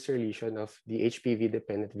precursor lesion of the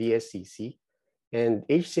HPV-dependent VSCC, and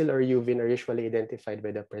HSIL or UVIN are usually identified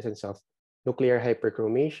by the presence of nuclear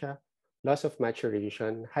hyperchromasia, loss of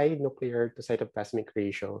maturation, high nuclear to cytoplasmic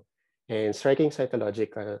ratio, and striking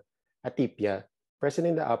cytological atypia present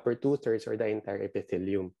in the upper 2/3 or the entire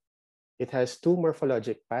epithelium. It has 2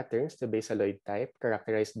 morphologic patterns, the basaloid type,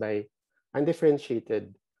 characterized by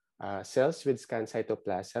undifferentiated cells with scant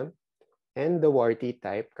cytoplasm, and the warty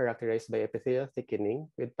type, characterized by epithelial thickening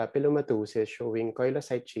with papillomatosis showing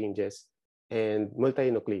coilocyte changes and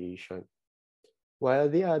multinucleation. While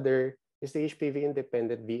the other is the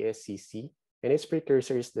HPV-independent VSCC, and its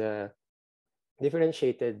precursor is the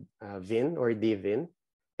differentiated VIN or DVIN,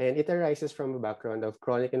 and it arises from a background of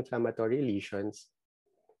chronic inflammatory lesions,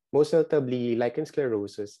 most notably lichen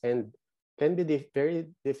sclerosus, and can be very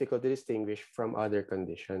difficult to distinguish from other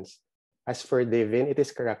conditions. As for DVIN, it is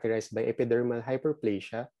characterized by epidermal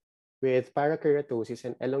hyperplasia with parakeratosis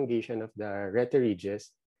and elongation of the retiridges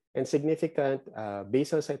and significant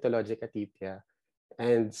basal cytologic atypia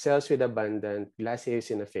and cells with abundant glassy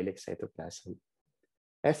eosinophilic cytoplasm.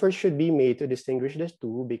 Efforts should be made to distinguish the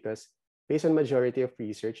two because based on majority of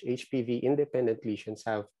research, HPV-independent lesions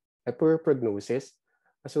have a poor prognosis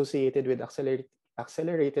associated with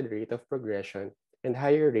accelerated rate of progression and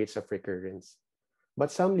higher rates of recurrence.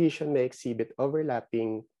 But some lesions may exhibit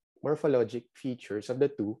overlapping morphologic features of the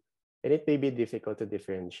two, and it may be difficult to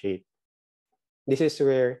differentiate. This is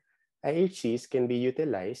where IHCs can be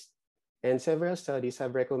utilized, and several studies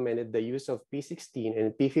have recommended the use of P16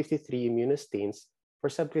 and P53 immunostains for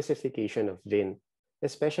subclassification of VIN,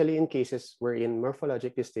 especially in cases wherein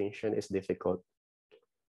morphologic distinction is difficult.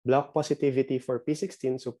 Block positivity for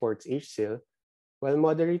P16 supports HSIL, while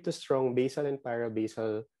moderate to strong basal and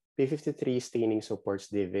parabasal P53 staining supports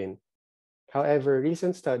DVIN. However,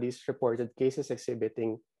 recent studies reported cases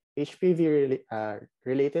exhibiting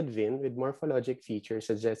HPV-related VIN with morphologic features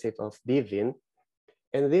suggestive of DVIN,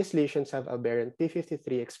 and these lesions have aberrant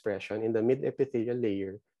P53 expression in the mid-epithelial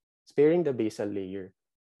layer, sparing the basal layer.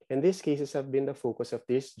 And these cases have been the focus of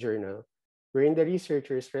this journal, wherein the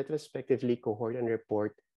researchers retrospectively cohort and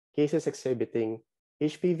report cases exhibiting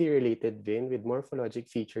HPV-related VIN with morphologic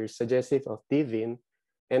features suggestive of DVIN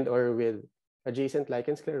and or with adjacent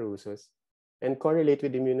lichen sclerosus, and correlate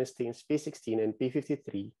with immunostains P16 and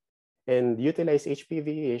P53, and utilize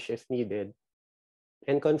HPV-ish if needed,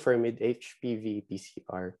 and confirm with HPV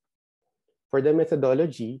PCR. For the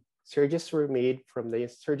methodology, surges were made from the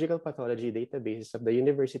surgical pathology databases of the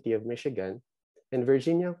University of Michigan and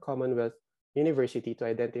Virginia Commonwealth University to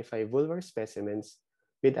identify vulvar specimens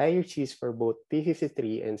with IHCs for both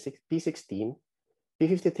P53 and P16,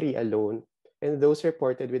 P53 alone, and those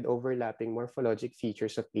reported with overlapping morphologic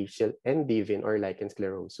features of HSIL and DVIN or lichen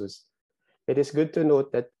sclerosus. It is good to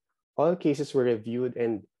note that All cases were reviewed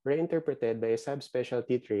and were interpreted by a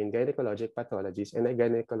subspecialty trained gynecologic pathologist and a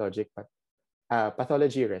gynecologic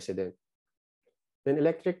pathology resident. Then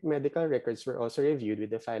electric medical records were also reviewed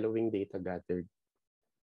with the following data gathered.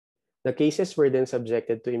 The cases were then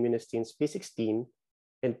subjected to immunostins P16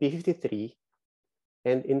 and P53,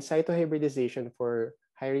 and in situ hybridization for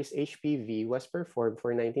high-risk HPV was performed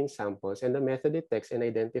for 19 samples, and the method detects and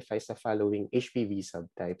identifies the following HPV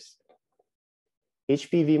subtypes.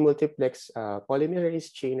 HPV multiplex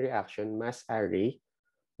polymerase chain reaction mass array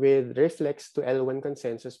with reflex to L1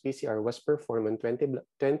 consensus PCR was performed on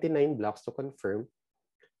 29 blocks to confirm.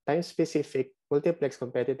 Time-specific multiplex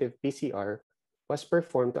competitive PCR was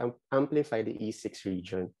performed to amplify the E6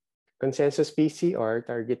 region. Consensus PCR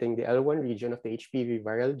targeting the L1 region of the HPV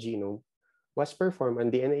viral genome was performed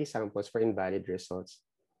on DNA samples for invalid results.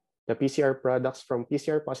 The PCR products from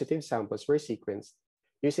PCR-positive samples were sequenced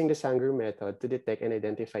using the Sanger method to detect and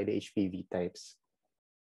identify the HPV types.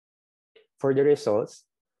 For the results,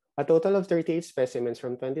 a total of 38 specimens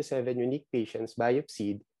from 27 unique patients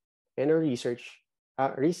biopsied and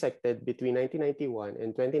resected between 1991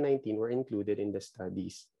 and 2019 were included in the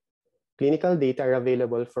studies. Clinical data are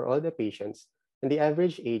available for all the patients, and the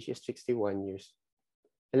average age is 61 years.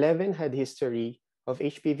 11 had history of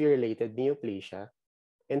HPV-related neoplasia,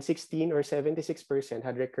 and 16 or 76%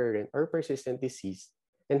 had recurrent or persistent disease,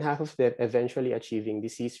 and half of them eventually achieving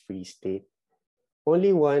disease-free state.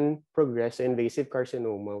 Only one progressed to invasive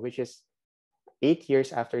carcinoma, which is 8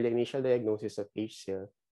 years after the initial diagnosis of HSIL.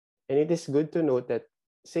 And it is good to note that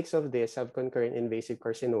 6 of these have concurrent invasive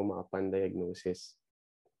carcinoma upon diagnosis.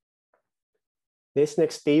 This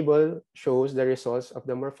next table shows the results of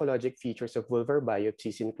the morphologic features of vulvar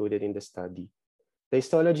biopsies included in the study. The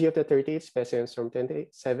histology of the 38 specimens from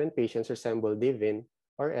 27 patients resemble DIVIN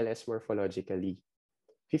or LS morphologically.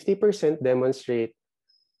 50% demonstrate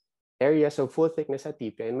areas of full thickness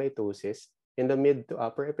atypia and mitosis in the mid to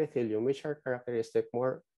upper epithelium, which are characteristic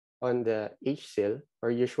more on the HSIL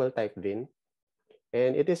or usual type VIN.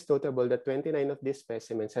 And it is notable that 29 of these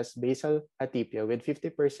specimens has basal atypia, with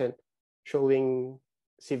 50% showing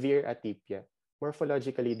severe atypia,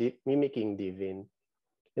 morphologically mimicking DIVIN.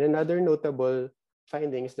 And another notable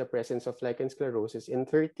finding is the presence of lichen sclerosus in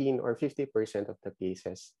 13 or 50% of the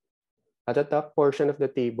cases. At the top portion of the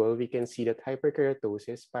table, we can see that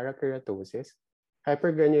hyperkeratosis, parakeratosis,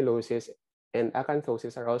 hypergranulosis, and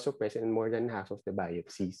acanthosis are also present in more than half of the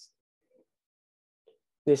biopsies.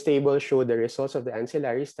 This table showed the results of the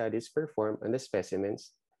ancillary studies performed on the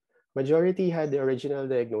specimens. Majority had the original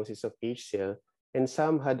diagnosis of HSIL, and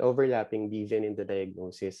some had overlapping DIVIN in the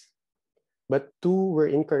diagnosis. But 2 were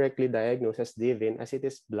incorrectly diagnosed as DIVIN, as it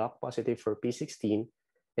is block positive for P16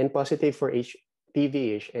 and positive for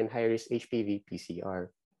HPV-ish and high-risk HPV PCR.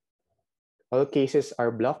 All cases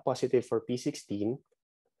are block positive for P16,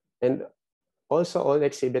 and also all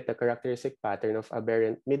exhibit the characteristic pattern of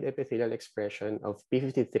aberrant mid-epithelial expression of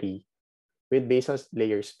P53 with basal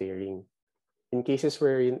layer sparing. In cases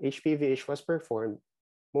wherein HPV-ish was performed,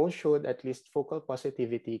 most showed at least focal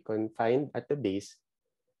positivity confined at the base,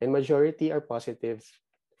 and majority are positive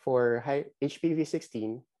for high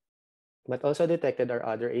HPV-16, but also detected are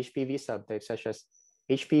other HPV subtypes such as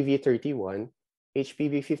HPV-31,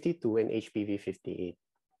 HPV-52, and HPV-58.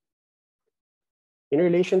 In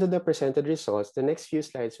relation to the presented results, the next few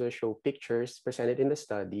slides will show pictures presented in the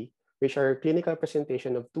study, which are clinical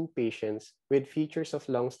presentation of 2 patients with features of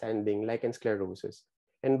long-standing lichen sclerosus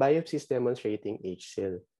and biopsies demonstrating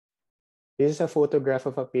HSIL. This is a photograph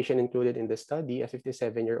of a patient included in the study, a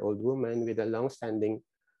 57-year-old woman with a long-standing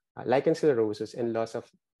lichen sclerosus and loss of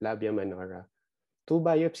labia minora. 2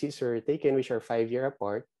 biopsies were taken, which are 5 years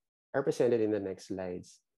apart, are presented in the next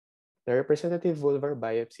slides. The representative vulvar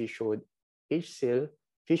biopsy showed HSIL,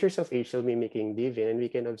 features of HSIL mimicking DIVIN, and we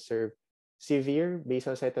can observe severe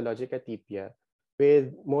basal cytologic atypia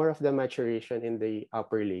with more of the maturation in the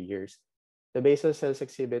upper layers. The basal cells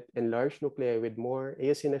exhibit enlarged nuclei with more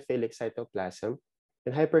eosinophilic cytoplasm,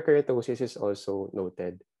 and hyperkeratosis is also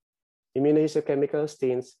noted. Immunohistochemical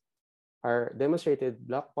stains are demonstrated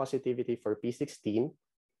block positivity for P16,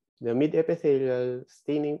 the mid-epithelial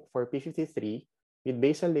staining for P53 with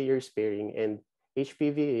basal layer sparing, and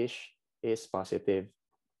HPV-ish is positive.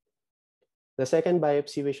 The second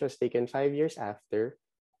biopsy, which was taken 5 years after,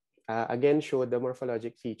 again showed the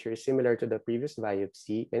morphologic features similar to the previous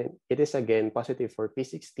biopsy, and it is again positive for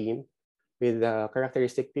P16 with the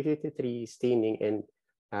characteristic P53 staining and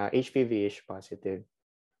HPV-ish positive.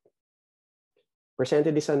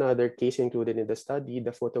 Presented is another case included in the study.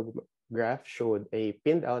 The photograph showed a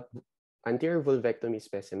pinned out anterior vulvectomy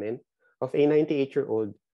specimen of a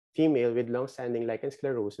 98-year-old female with long-standing lichen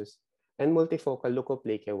sclerosus, and multifocal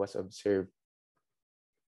leukoplakia was observed.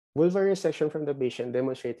 Vulvar resection from the patient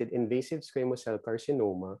demonstrated invasive squamous cell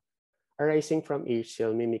carcinoma arising from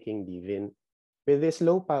H-cell mimicking divin. With these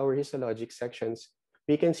low-power histologic sections,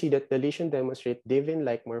 we can see that the lesion demonstrate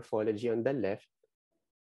divin-like morphology on the left,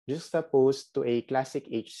 juxtaposed to a classic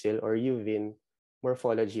H-cell or uvin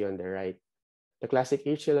morphology on the right. The classic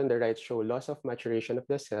H-cell on the right show loss of maturation of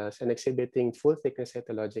the cells and exhibiting full thickness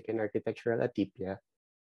cytologic and architectural atypia,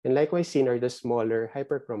 and likewise seen are the smaller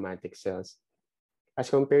hyperchromatic cells. As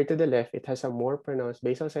compared to the left, it has a more pronounced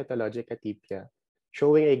basal cytologic atypia,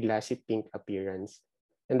 showing a glassy pink appearance,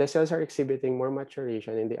 and the cells are exhibiting more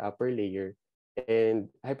maturation in the upper layer, and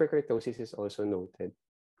hyperkeratosis is also noted.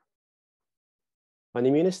 On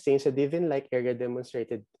immunostains, a divin-like area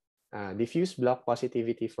demonstrated diffuse block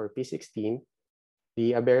positivity for P16,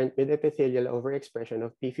 the aberrant mid-epithelial overexpression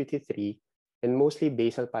of P53, and mostly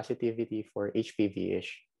basal positivity for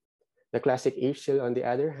HPV-ish. The classic H-cell, on the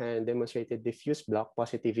other hand, demonstrated diffuse block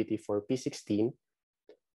positivity for P16,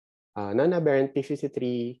 non-aberrant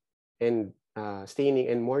P53, and staining,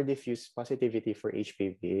 and more diffuse positivity for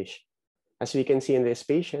HPV-ish. As we can see in these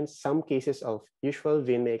patients, some cases of usual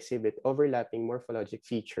VIN may exhibit overlapping morphologic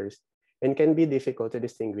features and can be difficult to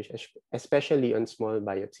distinguish, especially on small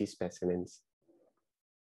biopsy specimens.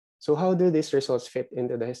 So how do these results fit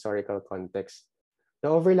into the historical context? The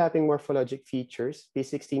overlapping morphologic features,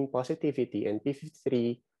 P16 positivity and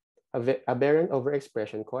P53 aberrant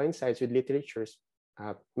overexpression, coincides with literatures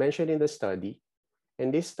mentioned in the study,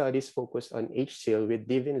 and these studies focused on H-cell with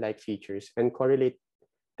divin-like features and correlated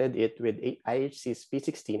it with IHC's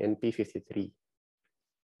P16 and P53.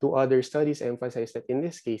 Two other studies emphasize that in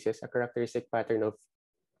these cases, a characteristic pattern of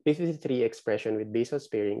P53 expression with basal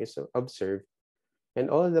sparing is observed, and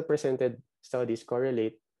all the presented studies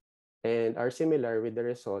correlate and are similar with the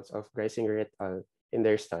results of Griesinger et al. In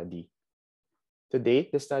their study. To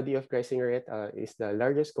date, the study of Griesinger et al. Is the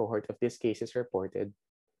largest cohort of these cases reported,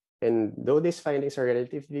 and though these findings are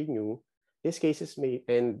relatively new, these cases may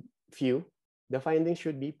and few, the findings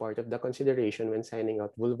should be part of the consideration when signing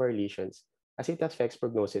out vulvar lesions, as it affects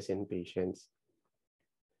prognosis in patients.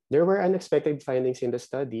 There were unexpected findings in the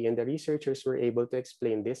study, and the researchers were able to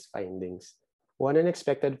explain these findings. One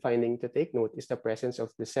unexpected finding to take note is the presence of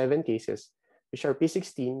the 7 cases which are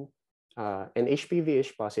P16 and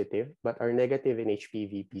HPV-ish positive, but are negative in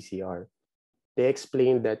HPV PCR. They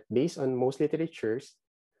explained that based on most literatures,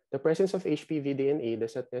 the presence of HPV DNA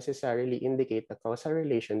does not necessarily indicate a causal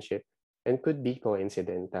relationship and could be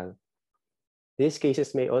coincidental. These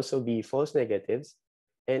cases may also be false negatives,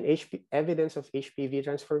 and evidence of HPV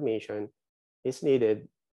transformation is needed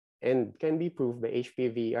and can be proved by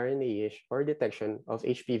HPV RNA-ish or detection of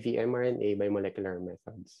HPV mRNA by molecular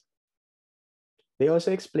methods. They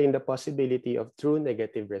also explain the possibility of true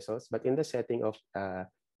negative results, but in the setting of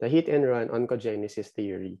the hit-and-run oncogenesis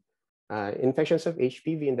theory. Infections of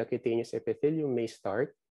HPV in the cutaneous epithelium may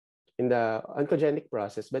start in the oncogenic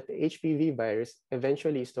process, but the HPV virus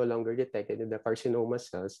eventually is no longer detected in the carcinoma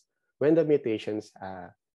cells when the mutations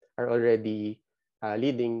are already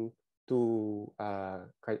leading to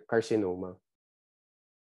carcinoma.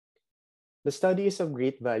 The study is of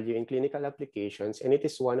great value in clinical applications, and it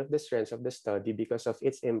is one of the strengths of the study because of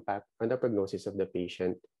its impact on the prognosis of the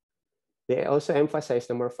patient. They also emphasize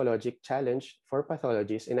the morphologic challenge for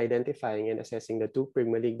pathologists in identifying and assessing the 2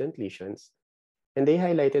 premalignant lesions, and they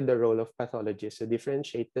highlighted the role of pathologists to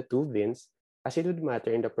differentiate the 2 VINs as it would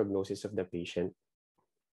matter in the prognosis of the patient.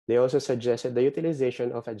 They also suggested the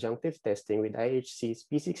utilization of adjunctive testing with IHCs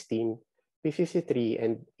P16, P53,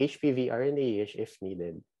 and HPV RNA-ish if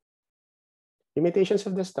needed. Limitations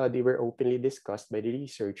of the study were openly discussed by the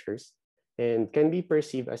researchers and can be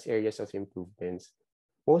perceived as areas of improvements.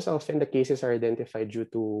 Most often, the cases are identified due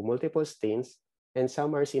to multiple stains, and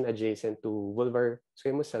some are seen adjacent to vulvar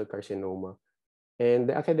squamous cell carcinoma. And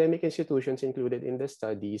the academic institutions included in the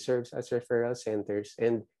study serves as referral centers,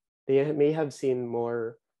 and they may have seen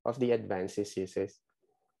more of the advanced diseases.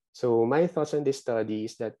 So my thoughts on this study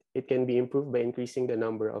is that it can be improved by increasing the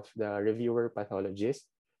number of the reviewer pathologists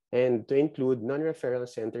and to include non-referral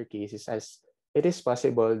center cases, as it is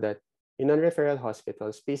possible that in non-referral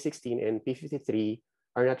hospitals, P16 and P53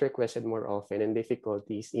 are not requested more often, and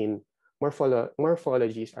difficulties in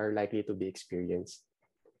morphologies are likely to be experienced.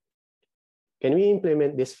 Can we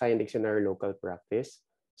implement these findings in our local practice?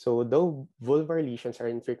 So though vulvar lesions are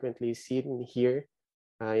infrequently seen here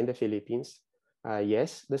in the Philippines,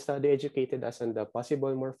 yes, the study educated us on the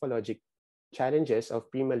possible morphologic challenges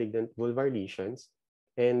of premalignant vulvar lesions,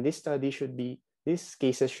 and these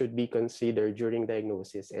cases should be considered during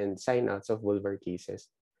diagnosis and sign-outs of vulvar cases.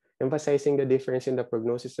 emphasizing the difference in the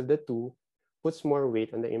prognosis of the two puts more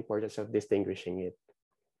weight on the importance of distinguishing it.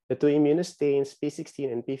 The two immunostains,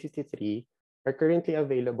 P16 and P53, are currently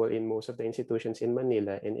available in most of the institutions in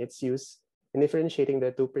Manila, and its use in differentiating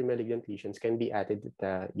the two premalignant lesions can be added to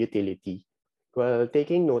the utility, while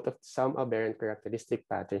taking note of some aberrant characteristic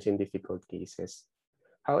patterns in difficult cases.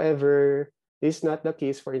 However, this is not the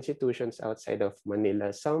case for institutions outside of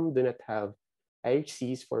Manila. Some do not have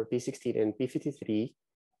IHCs for P16 and P53,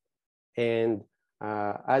 and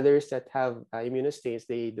others that have immunostains,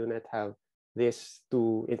 they do not have this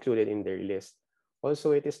two included in their list.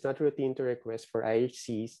 Also, it is not routine to request for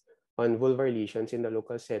IHCs on vulvar lesions in the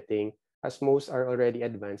local setting, as most are already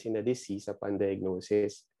advanced in the disease upon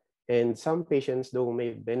diagnosis. And some patients, though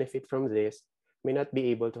may benefit from this, may not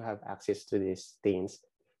be able to have access to these stains.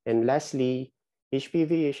 And lastly,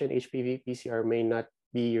 HPV-ish and HPV-PCR may not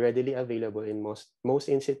be readily available in most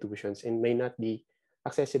institutions and may not be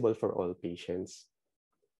accessible for all patients.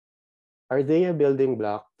 Are they a building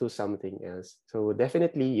block to something else? So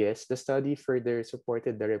definitely yes. The study further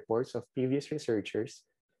supported the reports of previous researchers,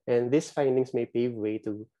 and these findings may pave way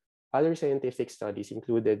to other scientific studies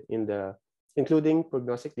including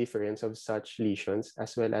prognostic difference of such lesions,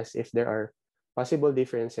 as well as if there are possible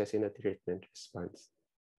differences in the treatment response.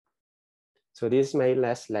 So this is my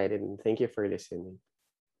last slide, and thank you for listening.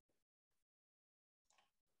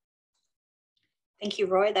 Thank you,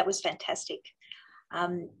 Roy. That was fantastic.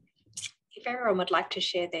 If everyone would like to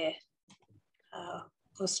share their,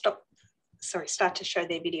 start to show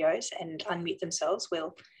their videos and unmute themselves,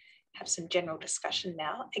 we'll have some general discussion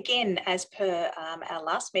now. Again, as per our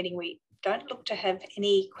last meeting, we don't look to have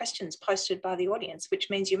any questions posted by the audience, which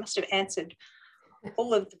means you must have answered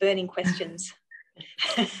all of the burning questions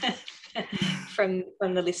from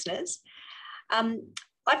the listeners.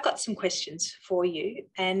 I've got some questions for you,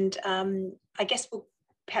 and I guess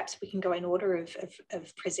perhaps we can go in order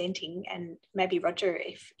of presenting, and maybe Roger,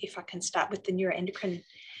 if I can start with the neuroendocrine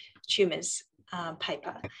tumours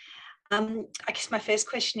paper. I guess my first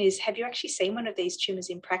question is, have you actually seen one of these tumours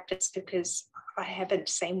in practice? Because I haven't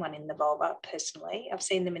seen one in the vulva personally. I've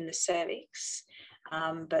seen them in the cervix,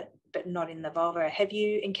 but not in the vulva. Have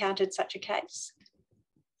you encountered such a case?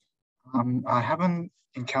 I haven't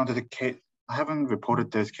encountered a case. I haven't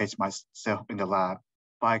reported those cases myself in the lab,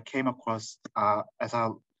 but I came across as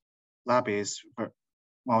our lab is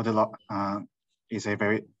one of the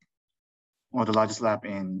largest lab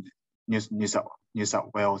in New South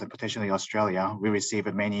Wales and potentially Australia. We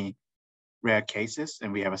receive many rare cases,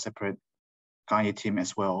 and we have a separate gynae team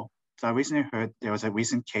as well. So I recently heard there was a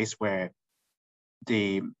recent case where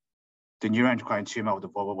the neuroendocrine tumor of the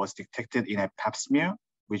vulva was detected in a pap smear,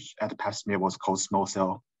 which at the pap smear was called small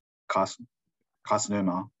cell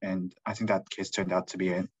carcinoma, and I think that case turned out to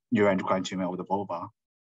be a neuroendocrine tumor of the vulva.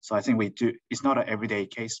 So I think we do. It's not an everyday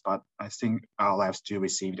case, but I think our labs do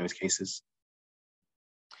receive those cases.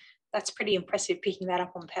 That's pretty impressive, picking that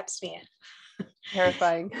up on pap smear.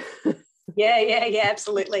 Terrifying. Yeah,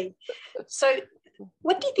 absolutely. So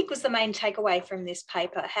what do you think was the main takeaway from this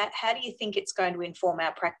paper? How do you think it's going to inform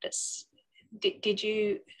our practice? Did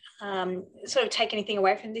you sort of take anything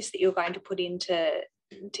away from this that you're going to put into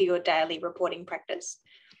your daily reporting practice?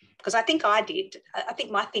 Because I think I did. I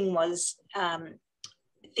think my thing was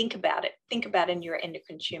think about it. Think about a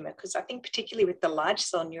neuroendocrine tumor, because I think particularly with the large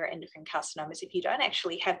cell neuroendocrine carcinomas, if you don't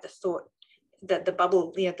actually have the thought, the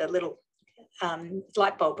bubble, the little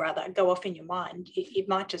light bulb rather, go off in your mind, it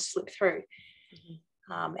might just slip through.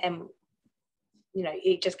 Mm-hmm. And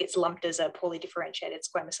it just gets lumped as a poorly differentiated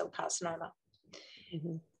squamous cell carcinoma.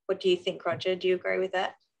 Mm-hmm. What do you think, Roger? Do you agree with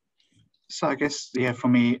that? So I guess, yeah, for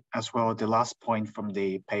me as well, the last point from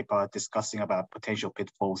the paper discussing about potential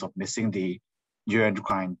pitfalls of missing the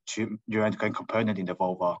neuroendocrine component in the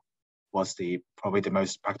vulva was probably the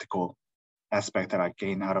most practical aspect that I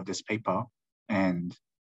gained out of this paper. And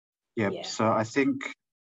yeah. So I think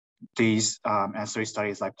these ancillary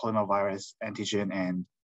studies like polymervirus antigen and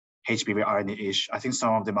HPV RNA-ish, I think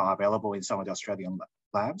some of them are available in some of the Australian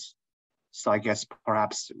labs. So I guess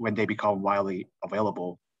perhaps when they become widely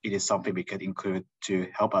available, it is something we could include to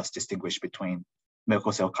help us distinguish between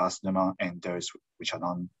Merkel cell carcinoma and those which are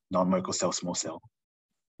non-Merkel cell small cell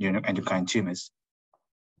neuroendocrine tumors.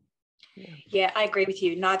 Yeah, I agree with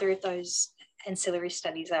you. Neither of those ancillary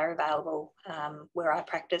studies are available where I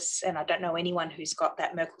practice, and I don't know anyone who's got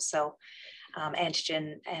that Merkel cell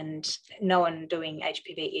antigen, and no one doing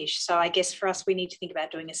HPV-ish. So I guess for us, we need to think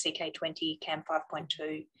about doing a CK20, CAM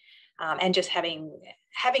 5.2, and just having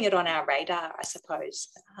it on our radar, I suppose,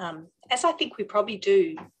 as I think we probably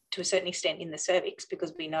do to a certain extent in the cervix,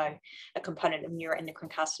 because we know a component of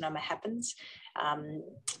neuroendocrine carcinoma happens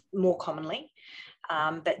more commonly.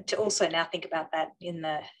 But to also now think about that in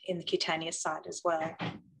the cutaneous side as well.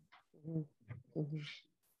 Mm-hmm. Mm-hmm.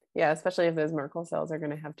 Yeah, especially if those Merkel cells are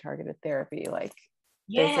going to have targeted therapy, like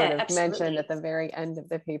they sort of mentioned at the very end of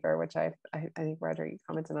the paper, which I think Roger, you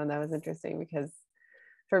commented on, that was interesting, because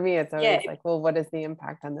for me, it's always like, well, what is the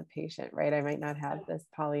impact on the patient, right? I might not have this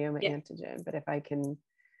polyoma antigen, but if I can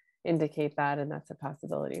indicate that and that's a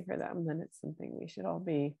possibility for them, then it's something we should all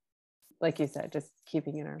be, like you said, just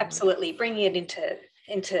keeping in our mind. Bringing it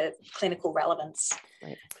into clinical relevance.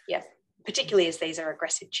 Right. Yeah, particularly as these are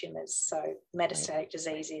aggressive tumours. So metastatic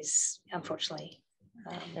disease is unfortunately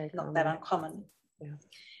not that uncommon. Yeah.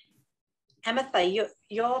 Amitha,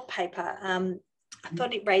 your paper, I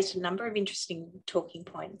thought it raised a number of interesting talking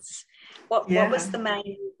points. What was the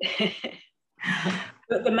main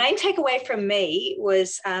the main takeaway from me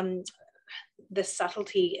was the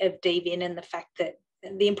subtlety of DVIN and the fact that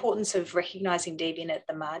the importance of recognising DVIN at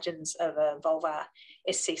the margins of a vulvar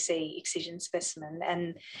SCC excision specimen,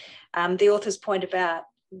 and the author's point about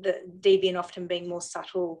the DVIN often being more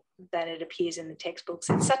subtle than it appears in the textbooks.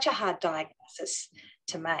 It's such a hard diagnosis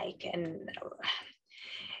to make, and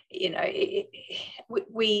you know,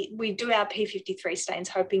 we do our P53 stains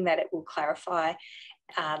hoping that it will clarify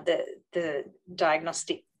the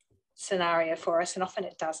diagnostic scenario for us, and often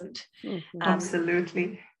it doesn't. Mm-hmm.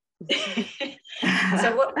 Absolutely.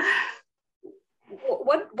 So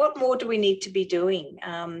what more do we need to be doing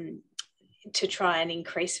to try and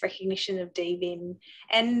increase recognition of DVIN?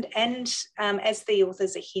 And as the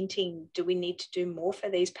authors are hinting, do we need to do more for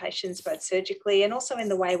these patients, both surgically and also in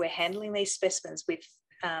the way we're handling these specimens with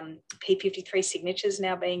P53 signatures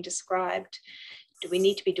now being described? Do we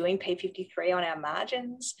need to be doing P53 on our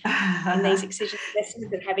margins in these excision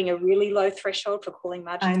specimens and having a really low threshold for calling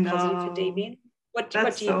margins positive for DVIN? What do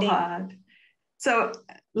you think? Hard. So,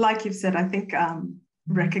 like you've said, I think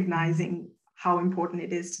recognizing how important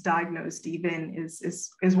it is to diagnose DVIN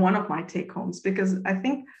is one of my take homes, because I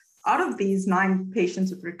think out of these 9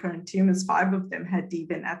 patients with recurrent tumors, 5 of them had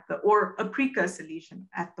DVIN or a precursor lesion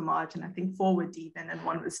at the margin. I think 4 were DVIN and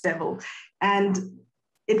 1 was devil. And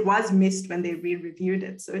it was missed when they re-reviewed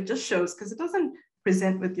it. So it just shows, because it doesn't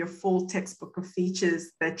present with your full textbook of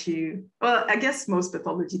features that I guess most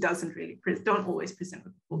pathology don't always present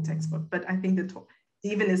with the full textbook, but I think that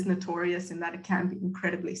DVIN is notorious in that it can be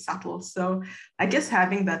incredibly subtle. So I guess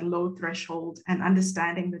having that low threshold and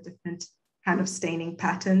understanding the different kind of staining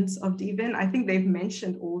patterns of DVIN. I think they've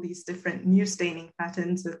mentioned all these different new staining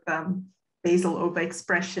patterns with basal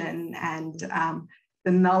overexpression and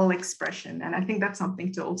the null expression. And I think that's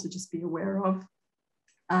something to also just be aware of.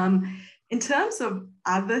 In terms of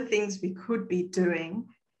other things we could be doing,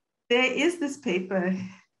 there is this paper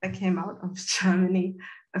that came out of Germany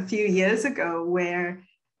a few years ago where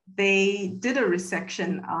they did a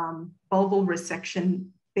resection, vulval resection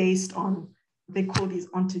based on, they call these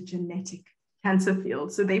ontogenetic cancer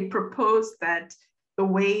fields. So they proposed that the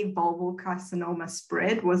way vulval carcinoma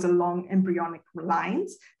spread was along embryonic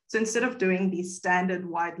lines. So instead of doing these standard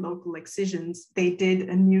wide local excisions, they did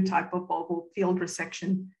a new type of vulval field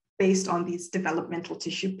resection based on these developmental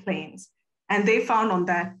tissue planes. And they found on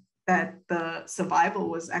that the survival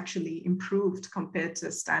was actually improved compared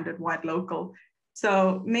to standard wide local.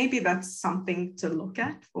 So maybe that's something to look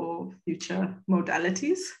at for future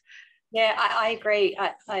modalities. Yeah, I agree.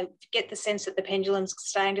 I get the sense that the pendulum's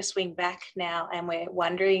starting to swing back now, and we're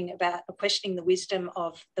questioning the wisdom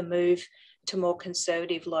of the move to more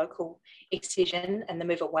conservative local excision and the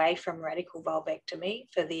move away from radical vulvectomy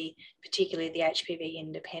for particularly the HPV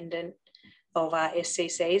independent vulvar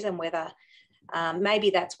SCCs, and whether maybe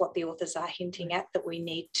that's what the authors are hinting at, that we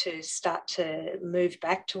need to start to move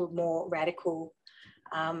back to a more radical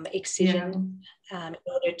excision in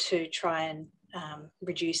order to try and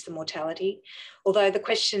reduce the mortality. Although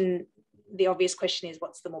the obvious question is,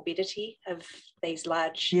 what's the morbidity of these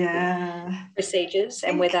large procedures,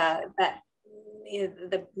 and whether that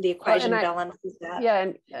the equation balances that.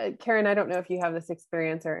 Yeah, and Karen, I don't know if you have this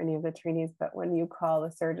experience or any of the trainees, but when you call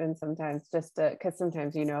a surgeon sometimes, just because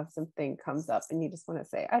sometimes if something comes up and you just want to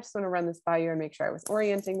say, I just want to run this by you and make sure I was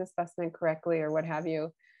orienting the specimen correctly or what have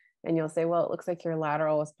you, and you'll say, well, it looks like your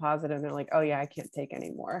lateral was positive, and they're like, oh yeah, I can't take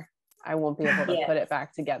any more. I won't be able to put it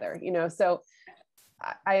back together, so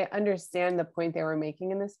I understand the point they were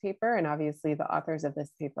making in this paper, and obviously the authors of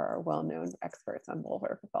this paper are well-known experts on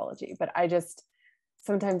vulvar pathology, but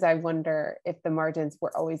sometimes I wonder if the margins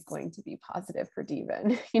were always going to be positive for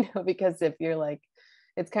DVIN, because if you're like,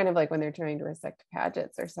 it's kind of like when they're trying to resect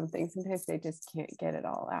Paget's or something, sometimes they just can't get it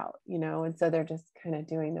all out, you know, and so they're just kind of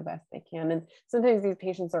doing the best they can. And sometimes these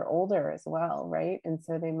patients are older as well, right? And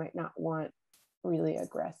so they might not want really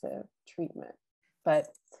aggressive treatment, but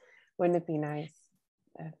wouldn't it be nice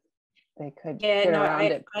if they could get around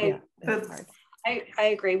it? It's hard. I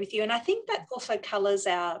agree with you. And I think that also colours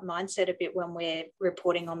our mindset a bit when we're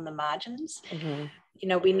reporting on the margins. Mm-hmm. You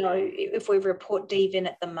know, we know if we report DVIN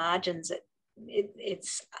at the margins,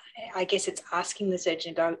 it's I guess it's asking the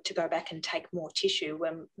surgeon to go back and take more tissue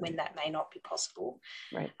when that may not be possible.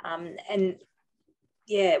 Right. And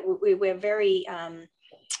yeah, we're very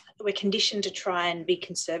we're conditioned to try and be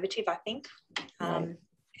conservative, I think. Right.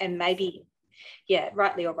 And maybe, yeah,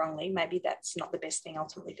 rightly or wrongly, maybe that's not the best thing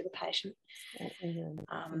ultimately for the patient.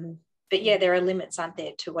 Mm-hmm. But yeah, there are limits, aren't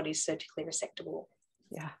there, to what is surgically resectable.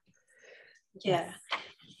 Yeah. Yeah.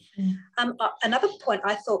 Another point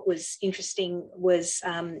I thought was interesting was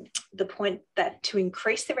the point that to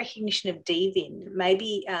increase the recognition of DVIN,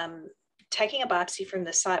 maybe taking a biopsy from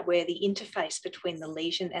the site where the interface between the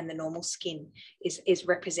lesion and the normal skin is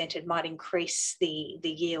represented might increase the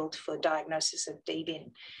yield for diagnosis of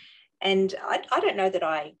DVIN. And I don't know that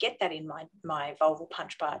I get that in my vulval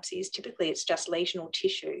punch biopsies. Typically, it's just lesional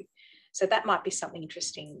tissue. So that might be something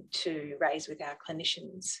interesting to raise with our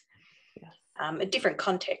clinicians. Yes. A different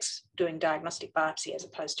context, doing diagnostic biopsy as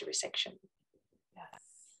opposed to resection. Yes.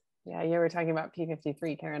 Yeah, you were talking about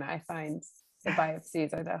P53, Karen. I find the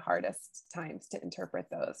biopsies are the hardest times to interpret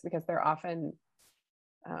those because they're often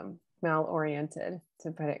maloriented,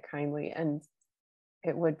 to put it kindly. And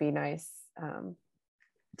it would be nice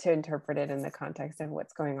to interpret it in the context of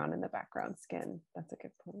what's going on in the background skin. That's a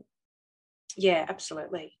good point. Yeah,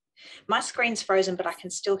 absolutely. My screen's frozen, but I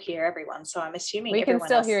can still hear everyone. So I'm assuming we can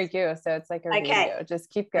still else... hear you. So it's like a video. Just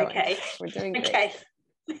keep going. Okay. We're doing great. Okay.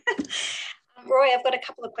 Roy, I've got a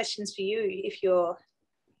couple of questions for you if you're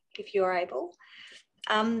able.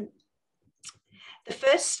 The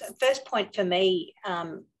first point for me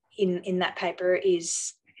in that paper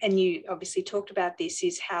is, and you obviously talked about this,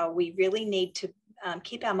 is how we really need to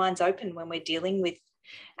keep our minds open when we're dealing with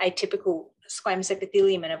atypical squamous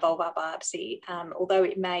epithelium in a vulvar biopsy. Although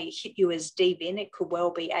it may hit you as DVIN, it could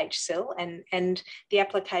well be HSIL, and the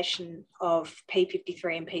application of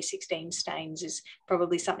P53 and P16 stains is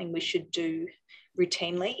probably something we should do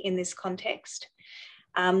routinely in this context.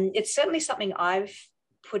 It's certainly something I've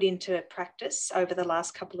put into practice over the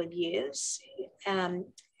last couple of years,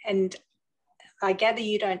 and I gather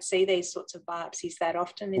you don't see these sorts of biopsies that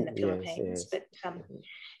often in the Philippines, yes. But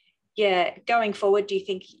yeah, going forward, do you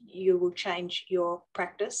think you will change your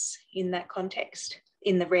practice in that context,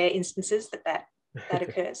 in the rare instances that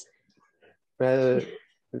occurs? Well,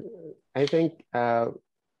 I think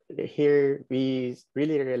here we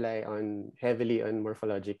really rely heavily on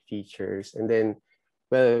morphologic features, and then,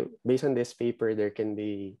 well, based on this paper, there can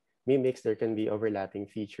be mimics, there can be overlapping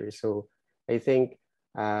features. So I think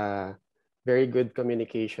very good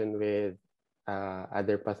communication with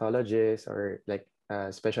other pathologists or like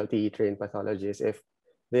specialty trained pathologists, if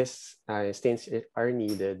these stains are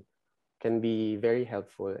needed, can be very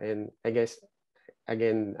helpful. And I guess,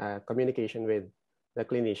 again, communication with the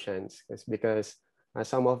clinicians, because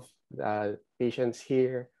some of the patients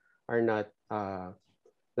here are not,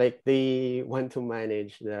 like they want to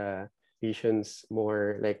manage the lesions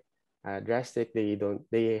more like drastic. They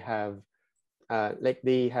have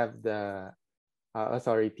the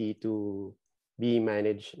authority to be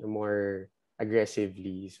managed more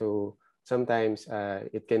aggressively. So sometimes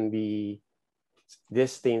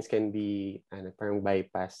these things can be parang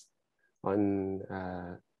bypassed on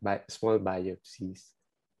small biopsies.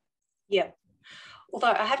 Yeah.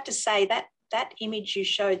 Although I have to say that image you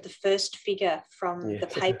showed, the first figure from the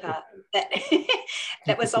paper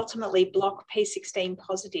that was ultimately block P16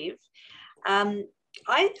 positive,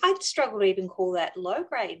 I'd struggle to even call that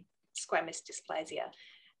low-grade squamous dysplasia.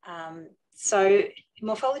 So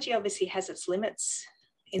morphology obviously has its limits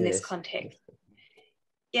in this context.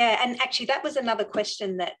 Yeah, and actually that was another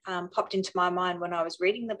question that popped into my mind when I was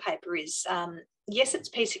reading the paper is, yes, it's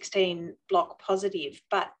P16 block positive,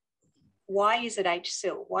 but why is it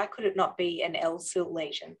HSIL? Why could it not be an LSIL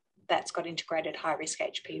lesion that's got integrated high-risk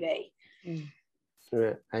HPV?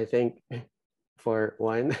 I think for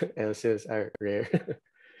one, LSILs are rare.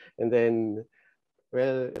 And then,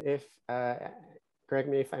 well, if correct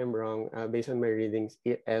me if I'm wrong, based on my readings,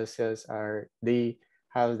 LSILs they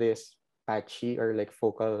have this patchy or like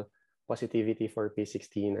focal positivity for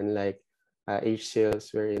P16, unlike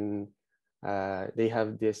HSILs wherein they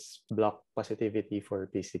have this block positivity for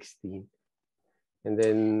P16. And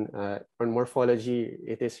then on morphology,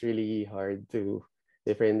 it is really hard to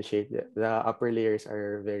differentiate. The upper layers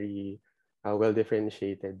are very well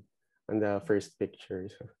differentiated on the first picture.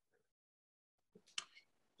 So.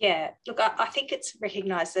 Yeah, look, I think it's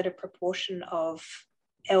recognised that a proportion of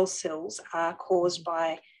L cells are caused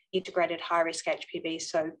by integrated high-risk HPV,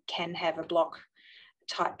 so can have a block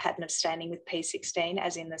type pattern of staining with P16,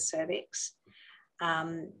 as in the cervix.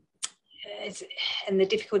 And the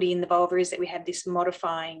difficulty in the vulva is that we have this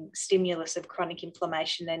modifying stimulus of chronic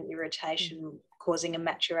inflammation and irritation, causing a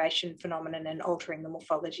maturation phenomenon and altering the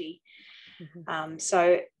morphology.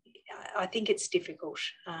 So I think it's difficult.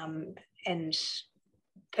 And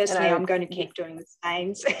personally, I'm going to keep doing the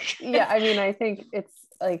stains. Yeah, I mean, I think it's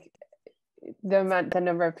like the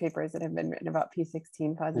number of papers that have been written about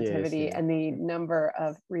P16 positivity, and the number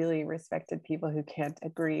of really respected people who can't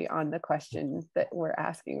agree on the question that we're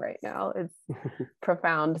asking right now is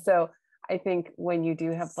profound. So I think when you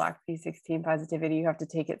do have Black P16 positivity, you have to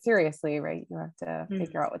take it seriously, right? You have to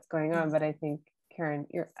figure out what's going on. But I think, Karen,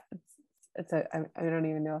 I don't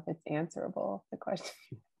even know if it's answerable, the question.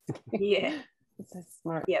 Yeah. It's a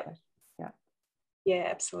smart question. Yeah,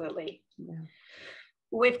 absolutely. Yeah.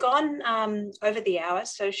 We've gone over the hour,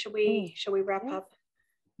 so shall we wrap up?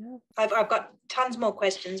 Yeah. I've got tons more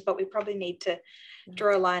questions, but we probably need to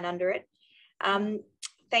draw a line under it.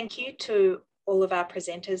 Thank you to all of our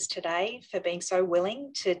presenters today for being so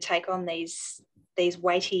willing to take on these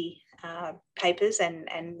weighty papers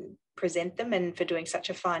and present them, and for doing such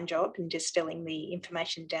a fine job in distilling the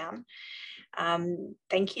information down.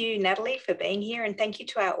 Thank you, Natalie, for being here, and thank you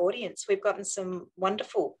to our audience. We've gotten some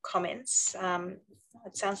wonderful comments.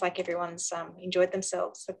 It sounds like everyone's enjoyed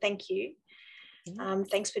themselves, so thank you.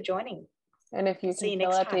 Thanks for joining. And if you can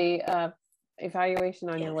fill out the evaluation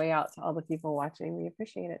on your way out to all the people watching, we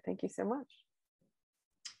appreciate it. Thank you so much.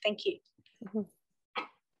 Thank you.